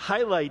want to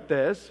highlight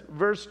this.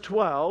 Verse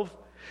 12,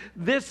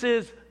 this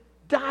is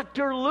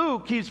Dr.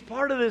 Luke. He's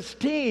part of this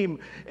team.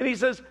 And he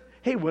says,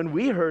 hey, when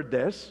we heard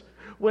this,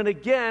 when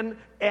again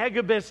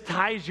Agabus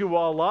ties you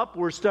all up,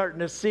 we're starting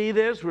to see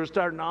this, we're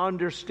starting to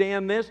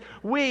understand this.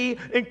 We,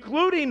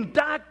 including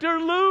Dr.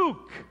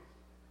 Luke,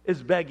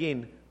 is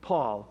begging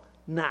Paul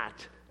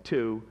not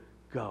to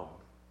go.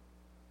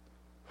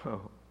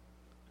 Oh.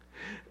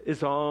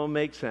 This all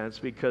makes sense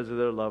because of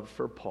their love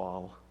for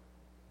Paul.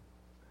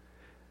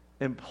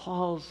 And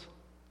Paul's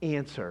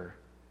answer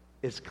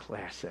is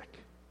classic.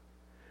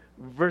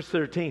 Verse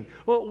 13.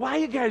 Well, why are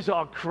you guys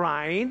all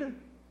crying?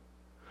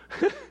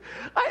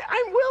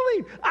 I'm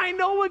willing. I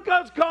know what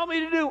God's called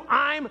me to do.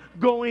 I'm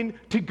going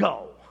to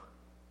go.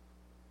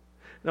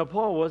 Now,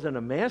 Paul wasn't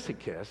a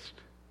masochist.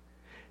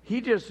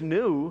 He just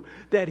knew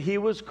that he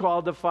was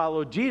called to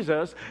follow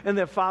Jesus, and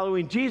that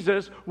following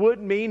Jesus would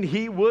mean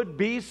he would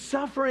be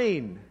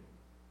suffering.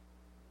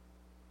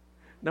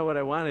 Now, what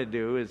I want to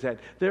do is that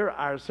there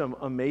are some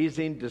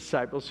amazing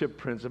discipleship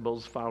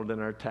principles found in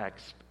our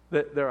text.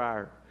 There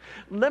are.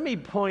 Let me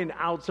point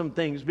out some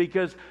things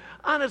because,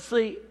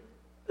 honestly,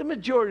 the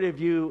majority of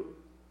you,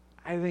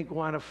 I think,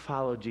 want to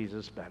follow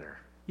Jesus better.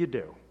 You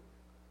do.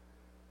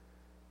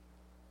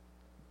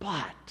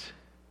 But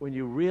when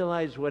you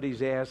realize what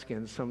he's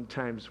asking,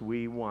 sometimes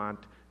we want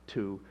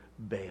to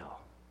bail.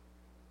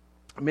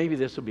 Maybe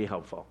this will be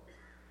helpful.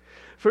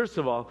 First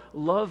of all,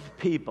 love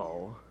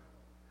people,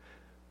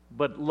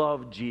 but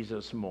love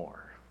Jesus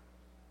more.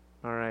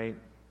 All right?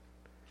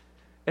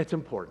 It's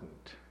important.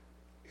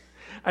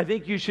 I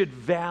think you should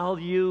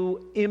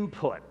value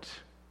input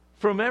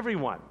from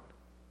everyone,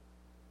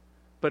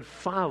 but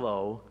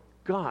follow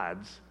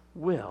God's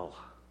will.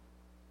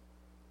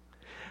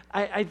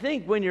 I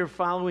think when you're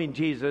following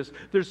Jesus,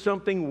 there's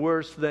something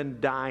worse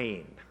than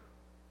dying,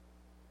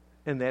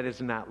 and that is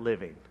not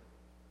living.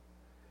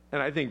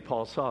 And I think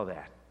Paul saw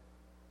that.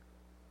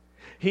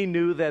 He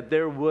knew that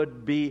there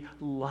would be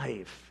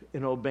life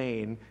in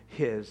obeying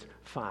his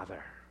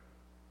Father.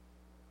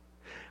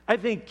 I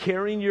think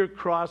carrying your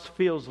cross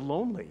feels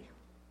lonely.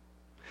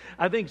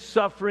 I think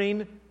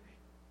suffering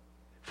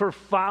for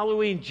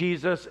following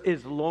Jesus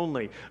is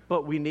lonely,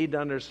 but we need to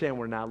understand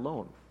we're not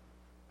alone.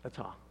 That's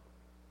all.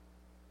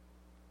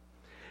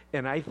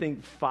 And I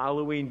think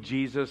following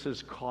Jesus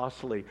is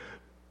costly.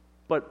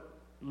 But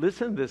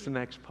listen to this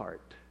next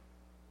part.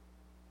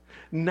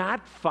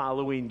 Not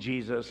following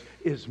Jesus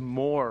is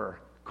more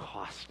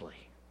costly.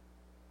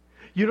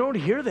 You don't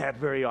hear that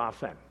very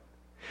often.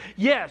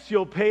 Yes,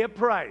 you'll pay a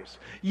price.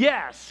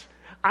 Yes,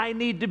 I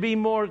need to be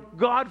more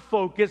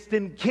God-focused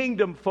and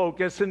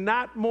kingdom-focused and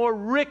not more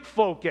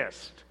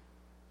Rick-focused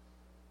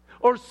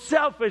or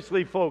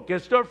selfishly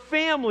focused or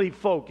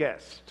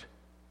family-focused.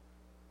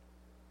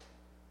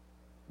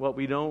 What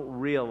we don't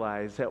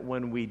realize that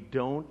when we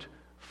don't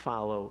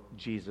follow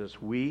Jesus,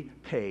 we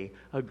pay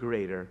a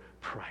greater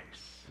price.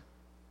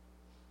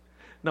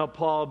 Now,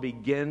 Paul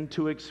began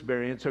to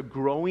experience a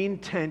growing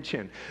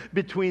tension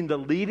between the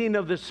leading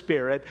of the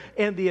Spirit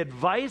and the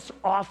advice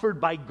offered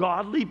by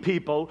godly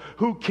people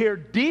who care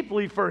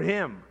deeply for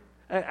him.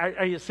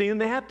 Are you seeing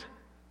that?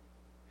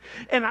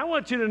 And I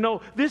want you to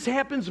know this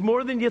happens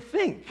more than you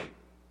think.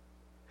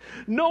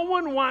 No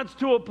one wants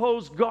to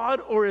oppose God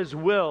or his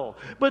will,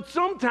 but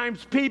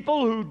sometimes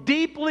people who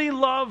deeply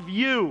love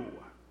you,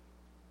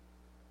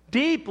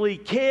 deeply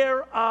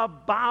care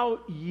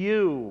about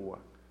you,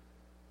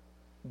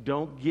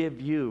 don't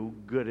give you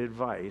good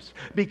advice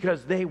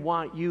because they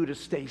want you to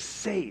stay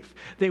safe.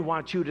 They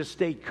want you to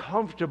stay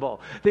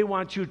comfortable. They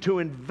want you to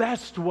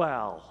invest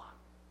well.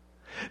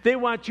 They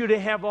want you to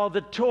have all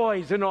the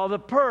toys and all the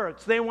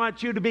perks. They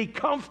want you to be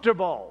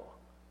comfortable.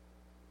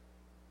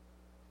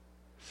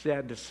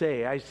 Sad to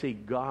say, I see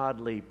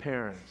godly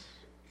parents,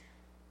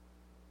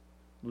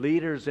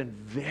 leaders in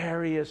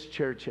various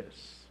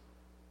churches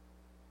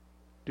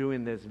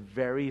doing this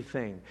very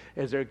thing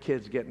as their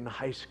kids get in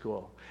high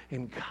school,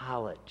 in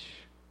college,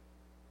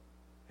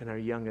 and are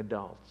young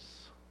adults.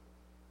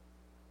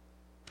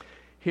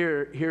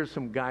 Here's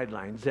some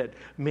guidelines that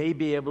may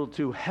be able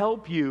to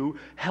help you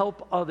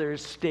help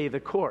others stay the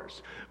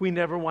course. We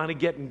never want to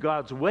get in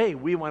God's way.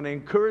 We want to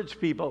encourage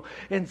people.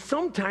 And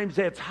sometimes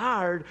that's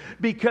hard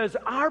because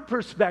our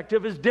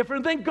perspective is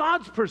different than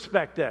God's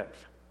perspective.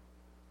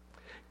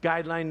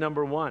 Guideline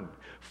number 1,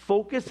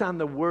 focus on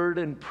the word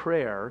and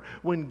prayer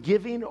when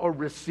giving or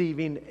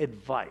receiving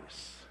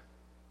advice.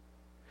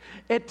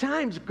 At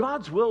times,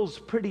 God's will is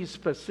pretty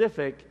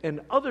specific,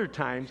 and other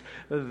times,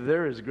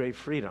 there is great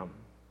freedom.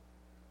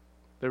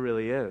 There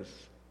really is.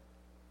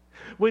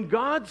 When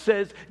God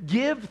says,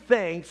 give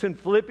thanks in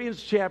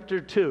Philippians chapter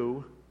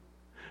 2,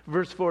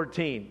 verse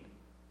 14.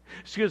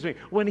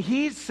 When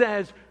he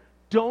says,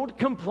 don't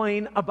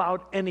complain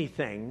about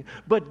anything,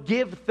 but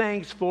give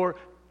thanks for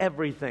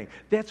everything.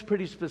 That's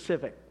pretty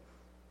specific.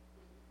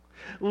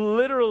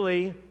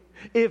 Literally,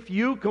 if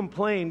you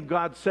complain,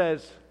 God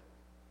says,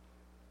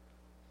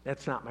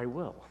 that's not my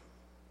will.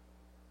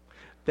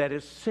 That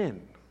is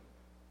sin.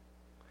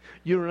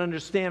 You don't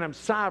understand I'm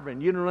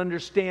sovereign. You don't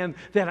understand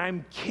that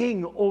I'm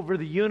king over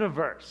the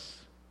universe.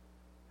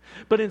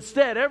 But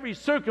instead, every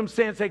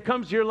circumstance that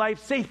comes to your life,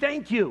 say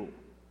thank you.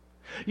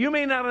 You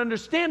may not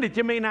understand it.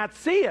 You may not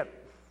see it.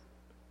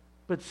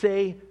 But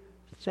say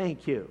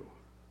thank you.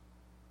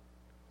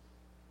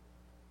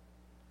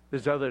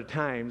 There's other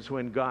times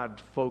when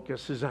God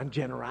focuses on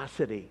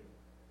generosity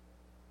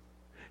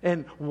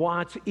and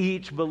wants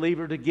each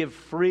believer to give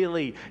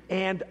freely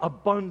and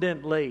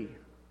abundantly.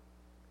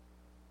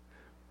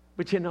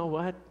 But you know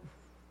what?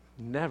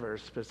 Never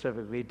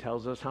specifically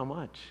tells us how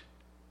much.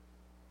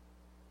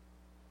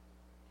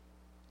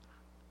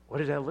 What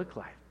does that look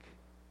like?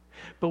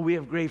 But we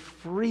have great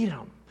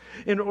freedom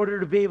in order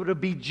to be able to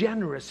be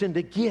generous and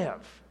to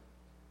give.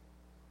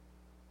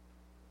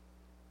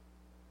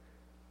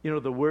 You know,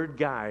 the word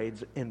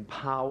guides and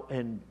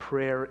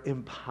prayer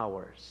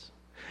empowers.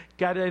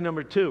 Guide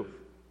number 2,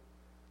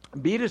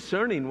 be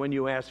discerning when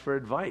you ask for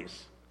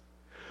advice.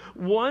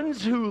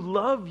 Ones who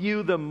love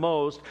you the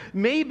most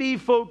may be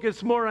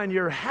focused more on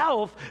your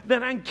health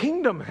than on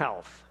kingdom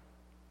health.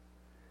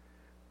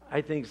 I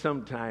think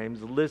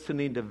sometimes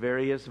listening to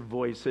various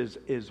voices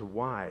is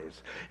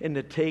wise, and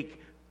to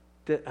take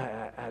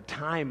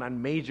time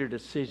on major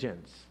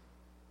decisions.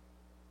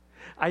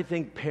 I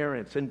think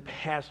parents and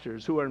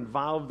pastors who are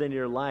involved in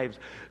your lives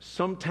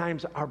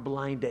sometimes are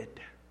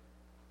blinded.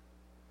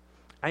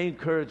 I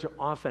encourage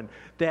often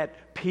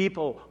that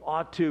people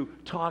ought to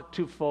talk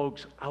to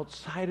folks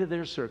outside of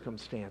their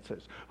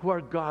circumstances who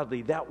are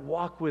godly, that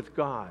walk with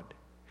God,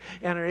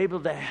 and are able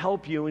to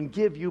help you and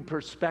give you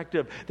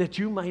perspective that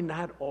you might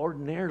not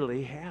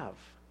ordinarily have.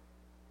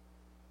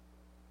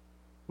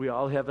 We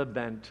all have a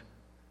bent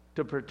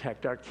to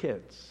protect our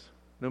kids,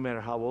 no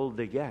matter how old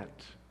they get.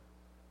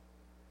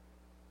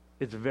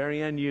 It's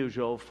very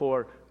unusual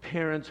for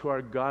parents who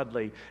are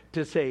godly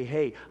to say,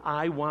 hey,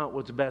 I want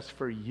what's best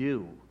for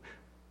you.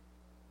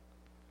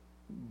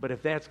 But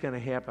if that's going to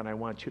happen, I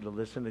want you to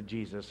listen to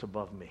Jesus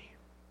above me.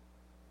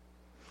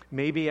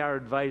 Maybe our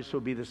advice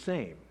will be the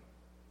same.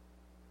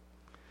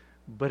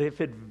 But if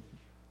it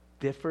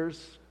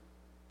differs,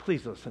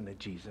 please listen to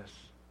Jesus.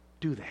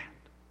 Do that.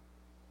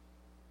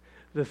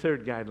 The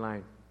third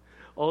guideline,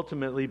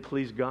 ultimately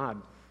please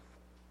God.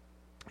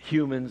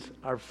 Humans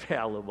are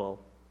fallible.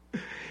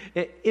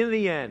 In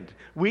the end,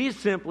 we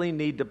simply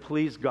need to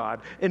please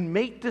God and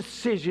make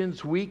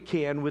decisions we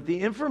can with the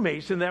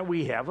information that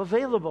we have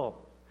available.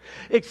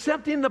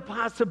 Accepting the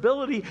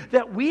possibility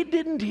that we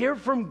didn't hear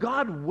from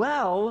God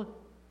well,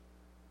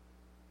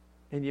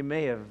 and you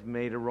may have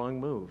made a wrong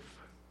move.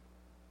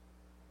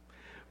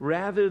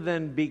 Rather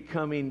than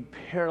becoming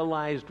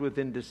paralyzed with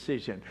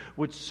indecision,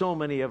 which so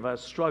many of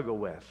us struggle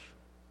with,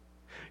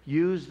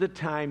 use the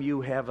time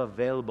you have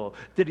available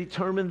to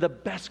determine the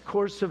best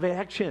course of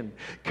action.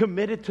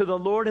 Commit it to the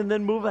Lord and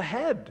then move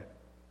ahead.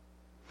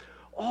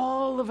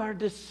 All of our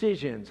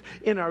decisions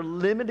in our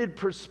limited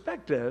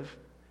perspective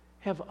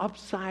have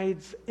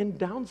upsides and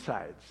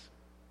downsides.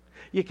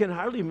 You can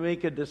hardly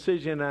make a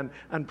decision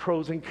on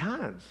pros and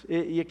cons.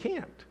 You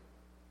can't.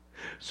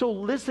 So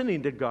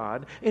listening to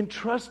God and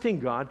trusting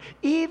God,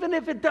 even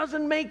if it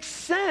doesn't make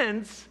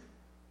sense,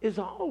 is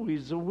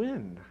always a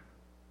win.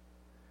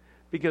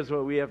 Because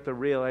what we have to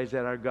realize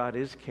that our God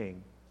is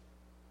King,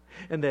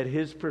 and that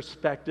His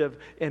perspective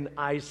and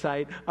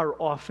eyesight are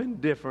often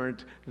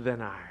different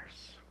than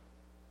ours.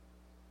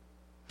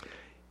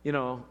 You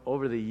know,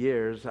 over the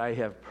years, I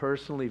have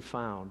personally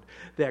found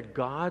that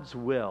God's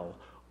will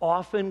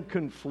often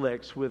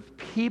conflicts with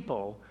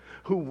people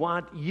who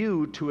want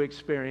you to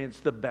experience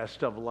the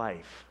best of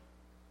life.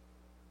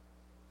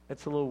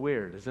 That's a little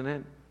weird, isn't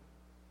it?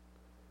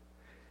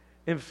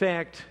 In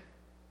fact,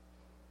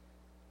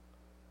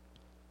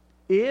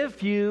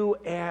 if you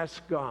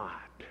ask God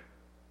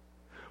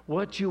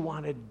what you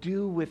want to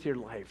do with your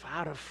life,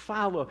 how to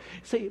follow,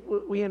 say,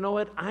 well, you know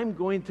what? I'm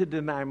going to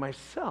deny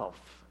myself.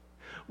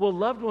 Well,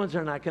 loved ones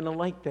are not going to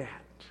like that.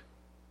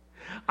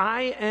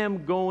 I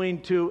am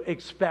going to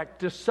expect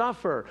to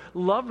suffer.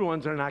 Loved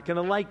ones are not going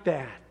to like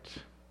that.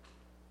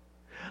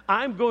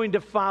 I'm going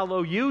to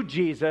follow you,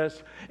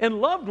 Jesus. And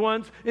loved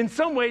ones, in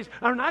some ways,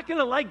 are not going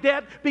to like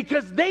that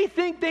because they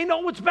think they know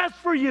what's best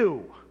for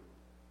you.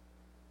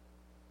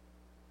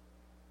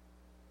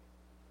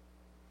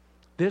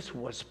 This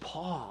was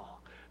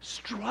Paul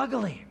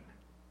struggling,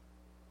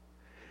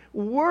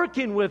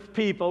 working with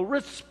people,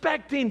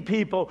 respecting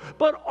people,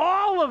 but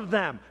all of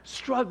them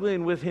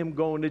struggling with him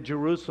going to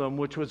Jerusalem,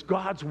 which was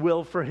God's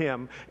will for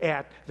him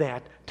at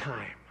that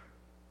time.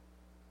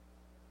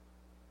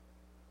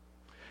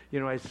 You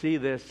know, I see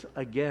this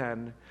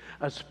again,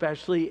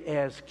 especially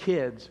as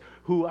kids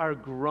who are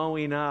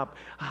growing up,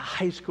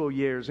 high school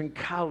years and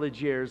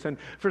college years, and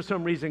for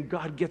some reason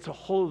God gets a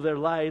hold of their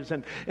lives,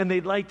 and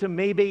they'd like to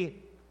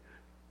maybe,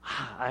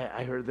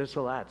 I heard this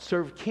a lot,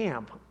 serve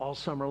camp all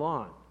summer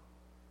long.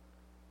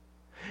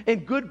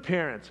 And good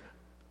parents,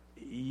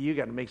 you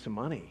got to make some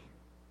money.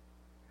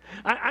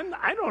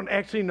 I don't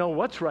actually know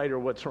what's right or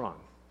what's wrong.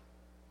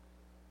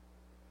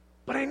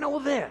 But I know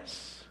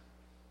this,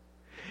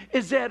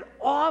 is that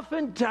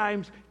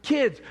oftentimes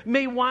kids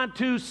may want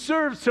to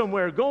serve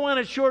somewhere, go on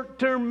a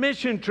short-term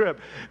mission trip,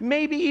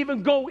 maybe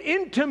even go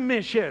into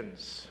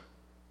missions.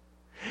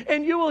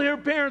 And you will hear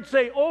parents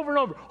say over and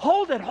over,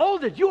 hold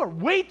it, you are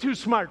way too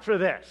smart for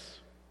this.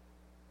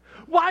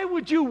 Why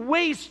would you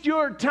waste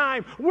your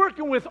time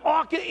working with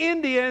Auca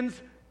Indians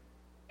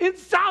in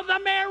South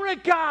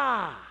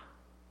America?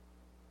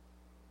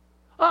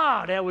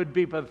 Oh, that would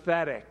be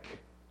pathetic.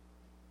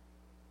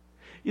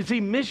 You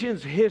see,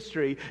 missions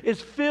history is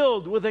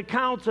filled with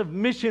accounts of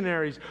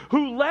missionaries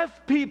who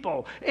left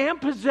people and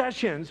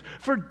possessions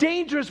for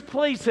dangerous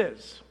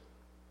places,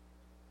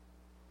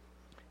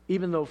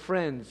 even though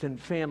friends and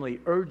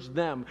family urged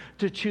them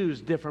to choose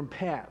different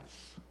paths.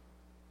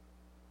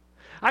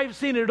 I've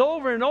seen it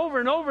over and over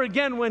and over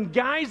again when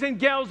guys and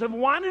gals have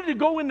wanted to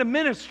go into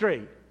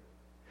ministry,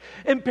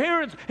 and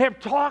parents have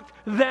talked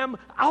them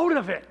out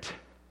of it.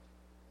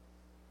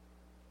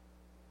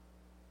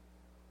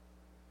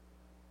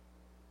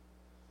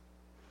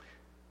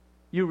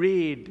 You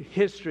read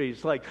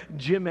histories like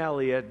Jim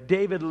Elliot,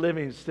 David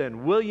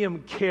Livingstone,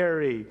 William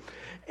Carey,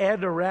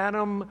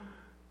 Adoniram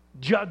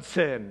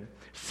Judson,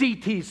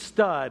 C.T.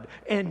 Studd,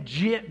 and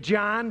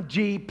John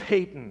G.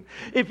 Payton.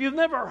 If you've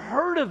never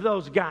heard of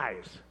those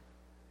guys,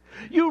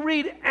 you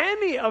read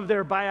any of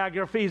their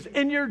biographies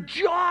and your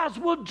jaws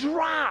will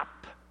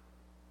drop.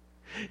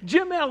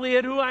 Jim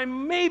Elliot, who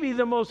I'm maybe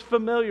the most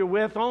familiar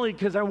with, only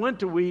because I went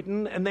to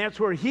Wheaton and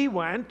that's where he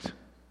went.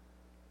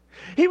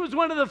 He was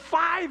one of the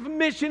 5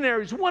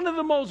 missionaries, one of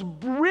the most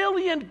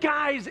brilliant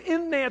guys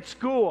in that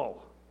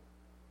school.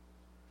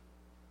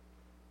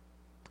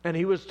 And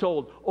he was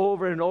told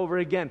over and over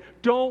again,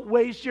 don't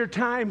waste your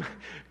time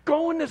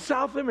going to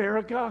South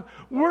America,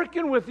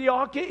 working with the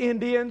Auca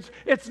Indians.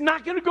 It's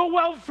not going to go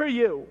well for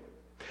you.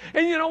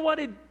 And you know what?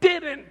 It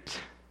didn't.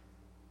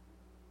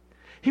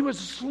 He was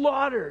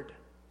slaughtered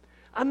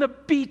on the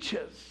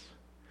beaches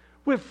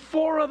with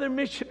 4 other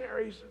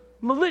missionaries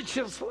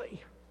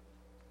maliciously,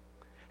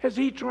 as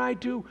he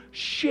tried to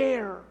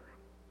share.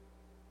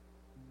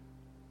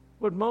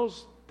 What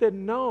most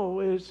didn't know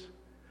is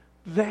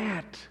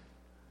that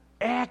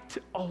act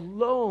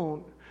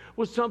alone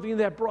was something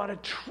that brought a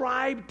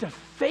tribe to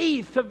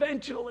faith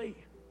eventually.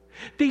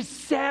 These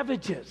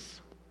savages.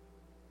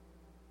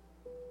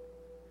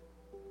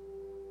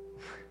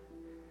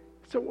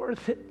 Is it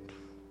worth it?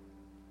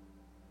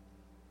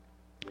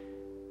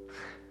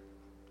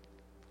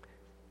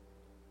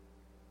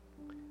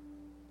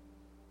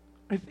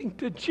 I think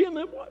to Jim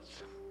it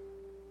was.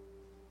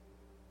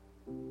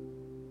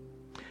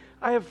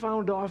 I have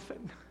found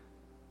often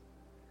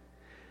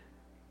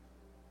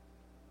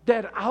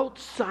that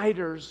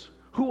outsiders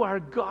who are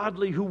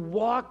godly, who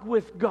walk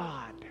with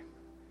God,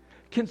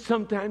 can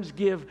sometimes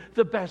give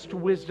the best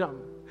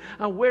wisdom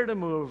on where to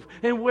move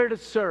and where to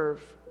serve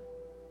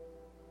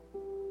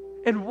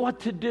and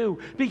what to do,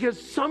 because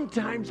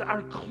sometimes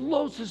our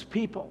closest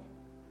people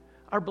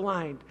are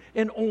blind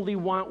and only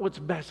want what's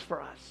best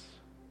for us.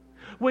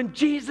 When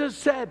Jesus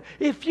said,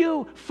 if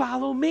you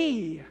follow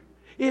me,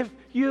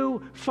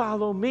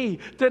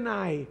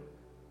 deny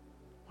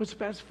what's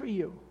best for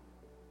you.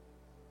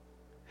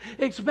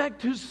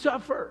 Expect to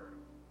suffer.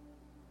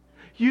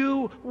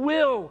 You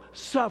will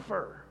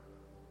suffer.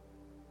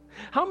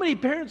 How many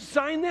parents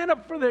sign that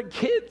up for their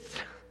kids?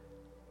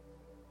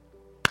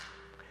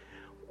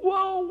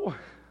 Whoa!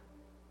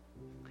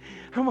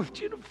 I want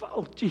you to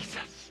follow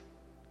Jesus.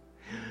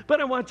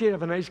 But I want you to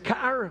have a nice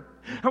car.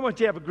 I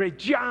want you to have a great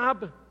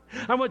job.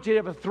 I want you to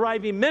have a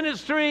thriving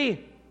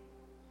ministry.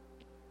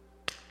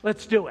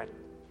 Let's do it.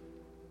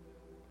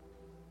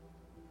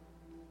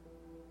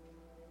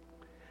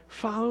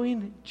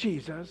 Following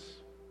Jesus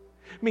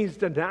means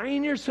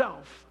denying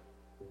yourself.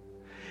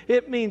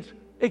 It means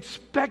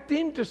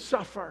expecting to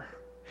suffer.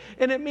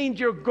 And it means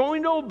you're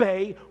going to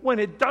obey when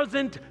it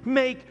doesn't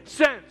make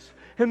sense.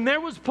 And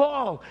there was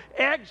Paul,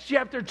 Acts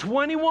chapter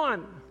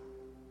 21,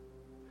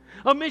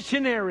 a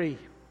missionary,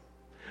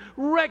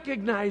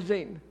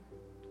 recognizing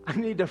I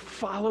need to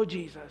follow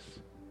Jesus.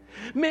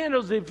 Man,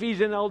 those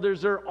Ephesian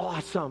elders are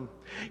awesome.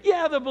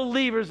 Yeah, the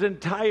believers in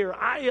Tyre,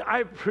 I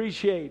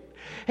appreciate.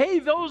 Hey,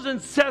 those in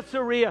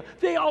Caesarea,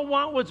 they all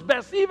want what's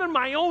best. Even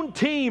my own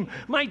team,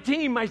 my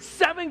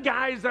 7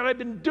 guys that I've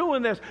been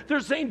doing this, they're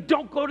saying,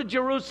 don't go to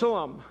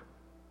Jerusalem.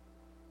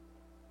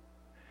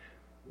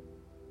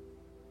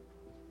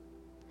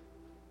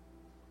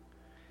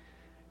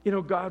 You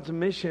know, God's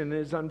mission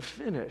is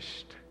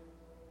unfinished.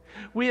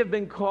 We have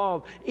been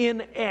called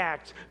in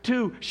Acts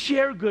to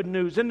share good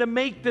news and to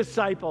make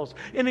disciples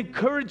and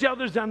encourage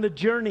others on the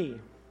journey.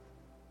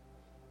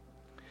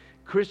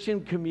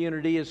 Christian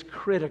community is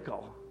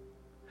critical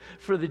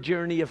for the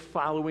journey of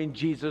following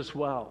Jesus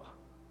well.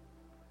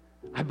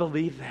 I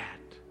believe that.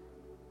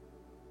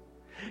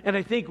 And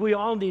I think we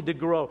all need to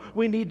grow.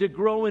 We need to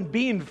grow in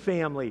being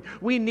family.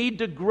 We need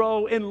to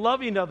grow in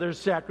loving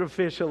others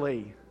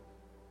sacrificially.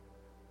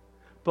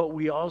 But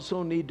we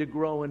also need to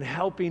grow in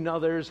helping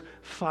others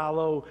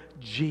follow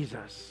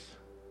Jesus.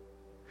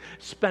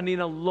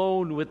 Spending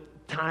alone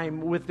with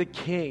time with the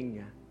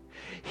King.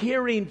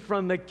 Hearing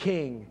from the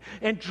King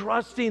and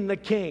trusting the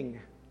King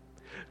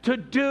to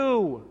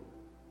do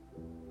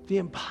the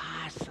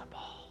impossible.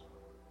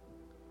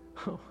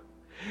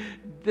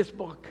 This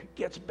book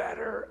gets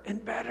better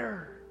and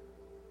better.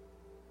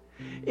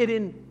 It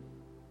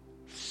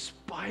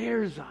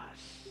inspires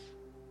us,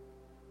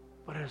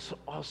 but it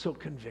also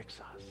convicts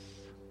us.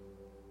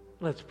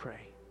 Let's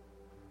pray.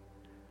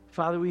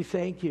 Father, we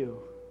thank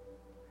you.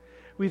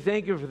 We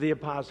thank you for the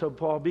Apostle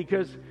Paul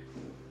because,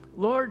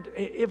 Lord,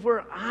 if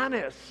we're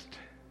honest,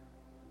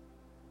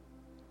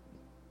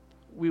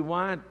 we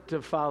want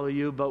to follow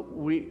you, but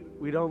we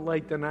don't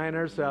like denying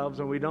ourselves,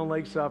 and we don't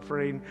like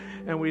suffering,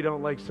 and we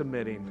don't like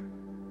submitting.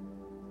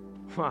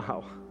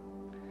 Wow.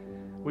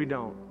 We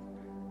don't.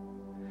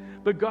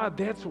 But God,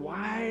 that's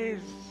wise.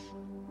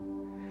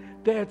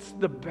 That's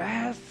the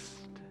best.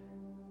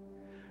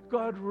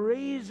 God,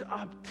 raise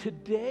up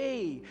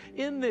today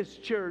in this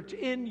church,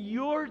 in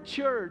your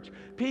church,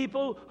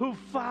 people who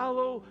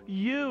follow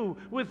you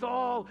with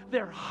all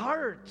their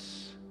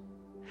hearts.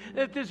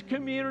 That this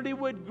community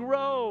would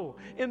grow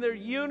in their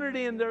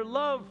unity and their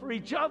love for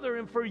each other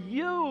and for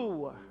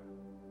you.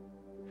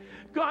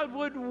 God,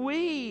 would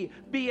we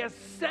be a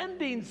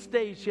sending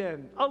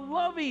station, a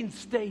loving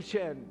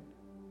station?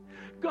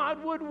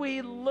 God, would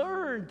we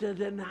learn to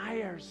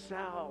deny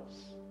ourselves?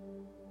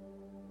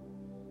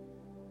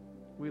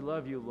 We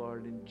love you,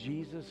 Lord. In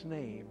Jesus'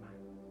 name,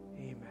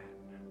 amen.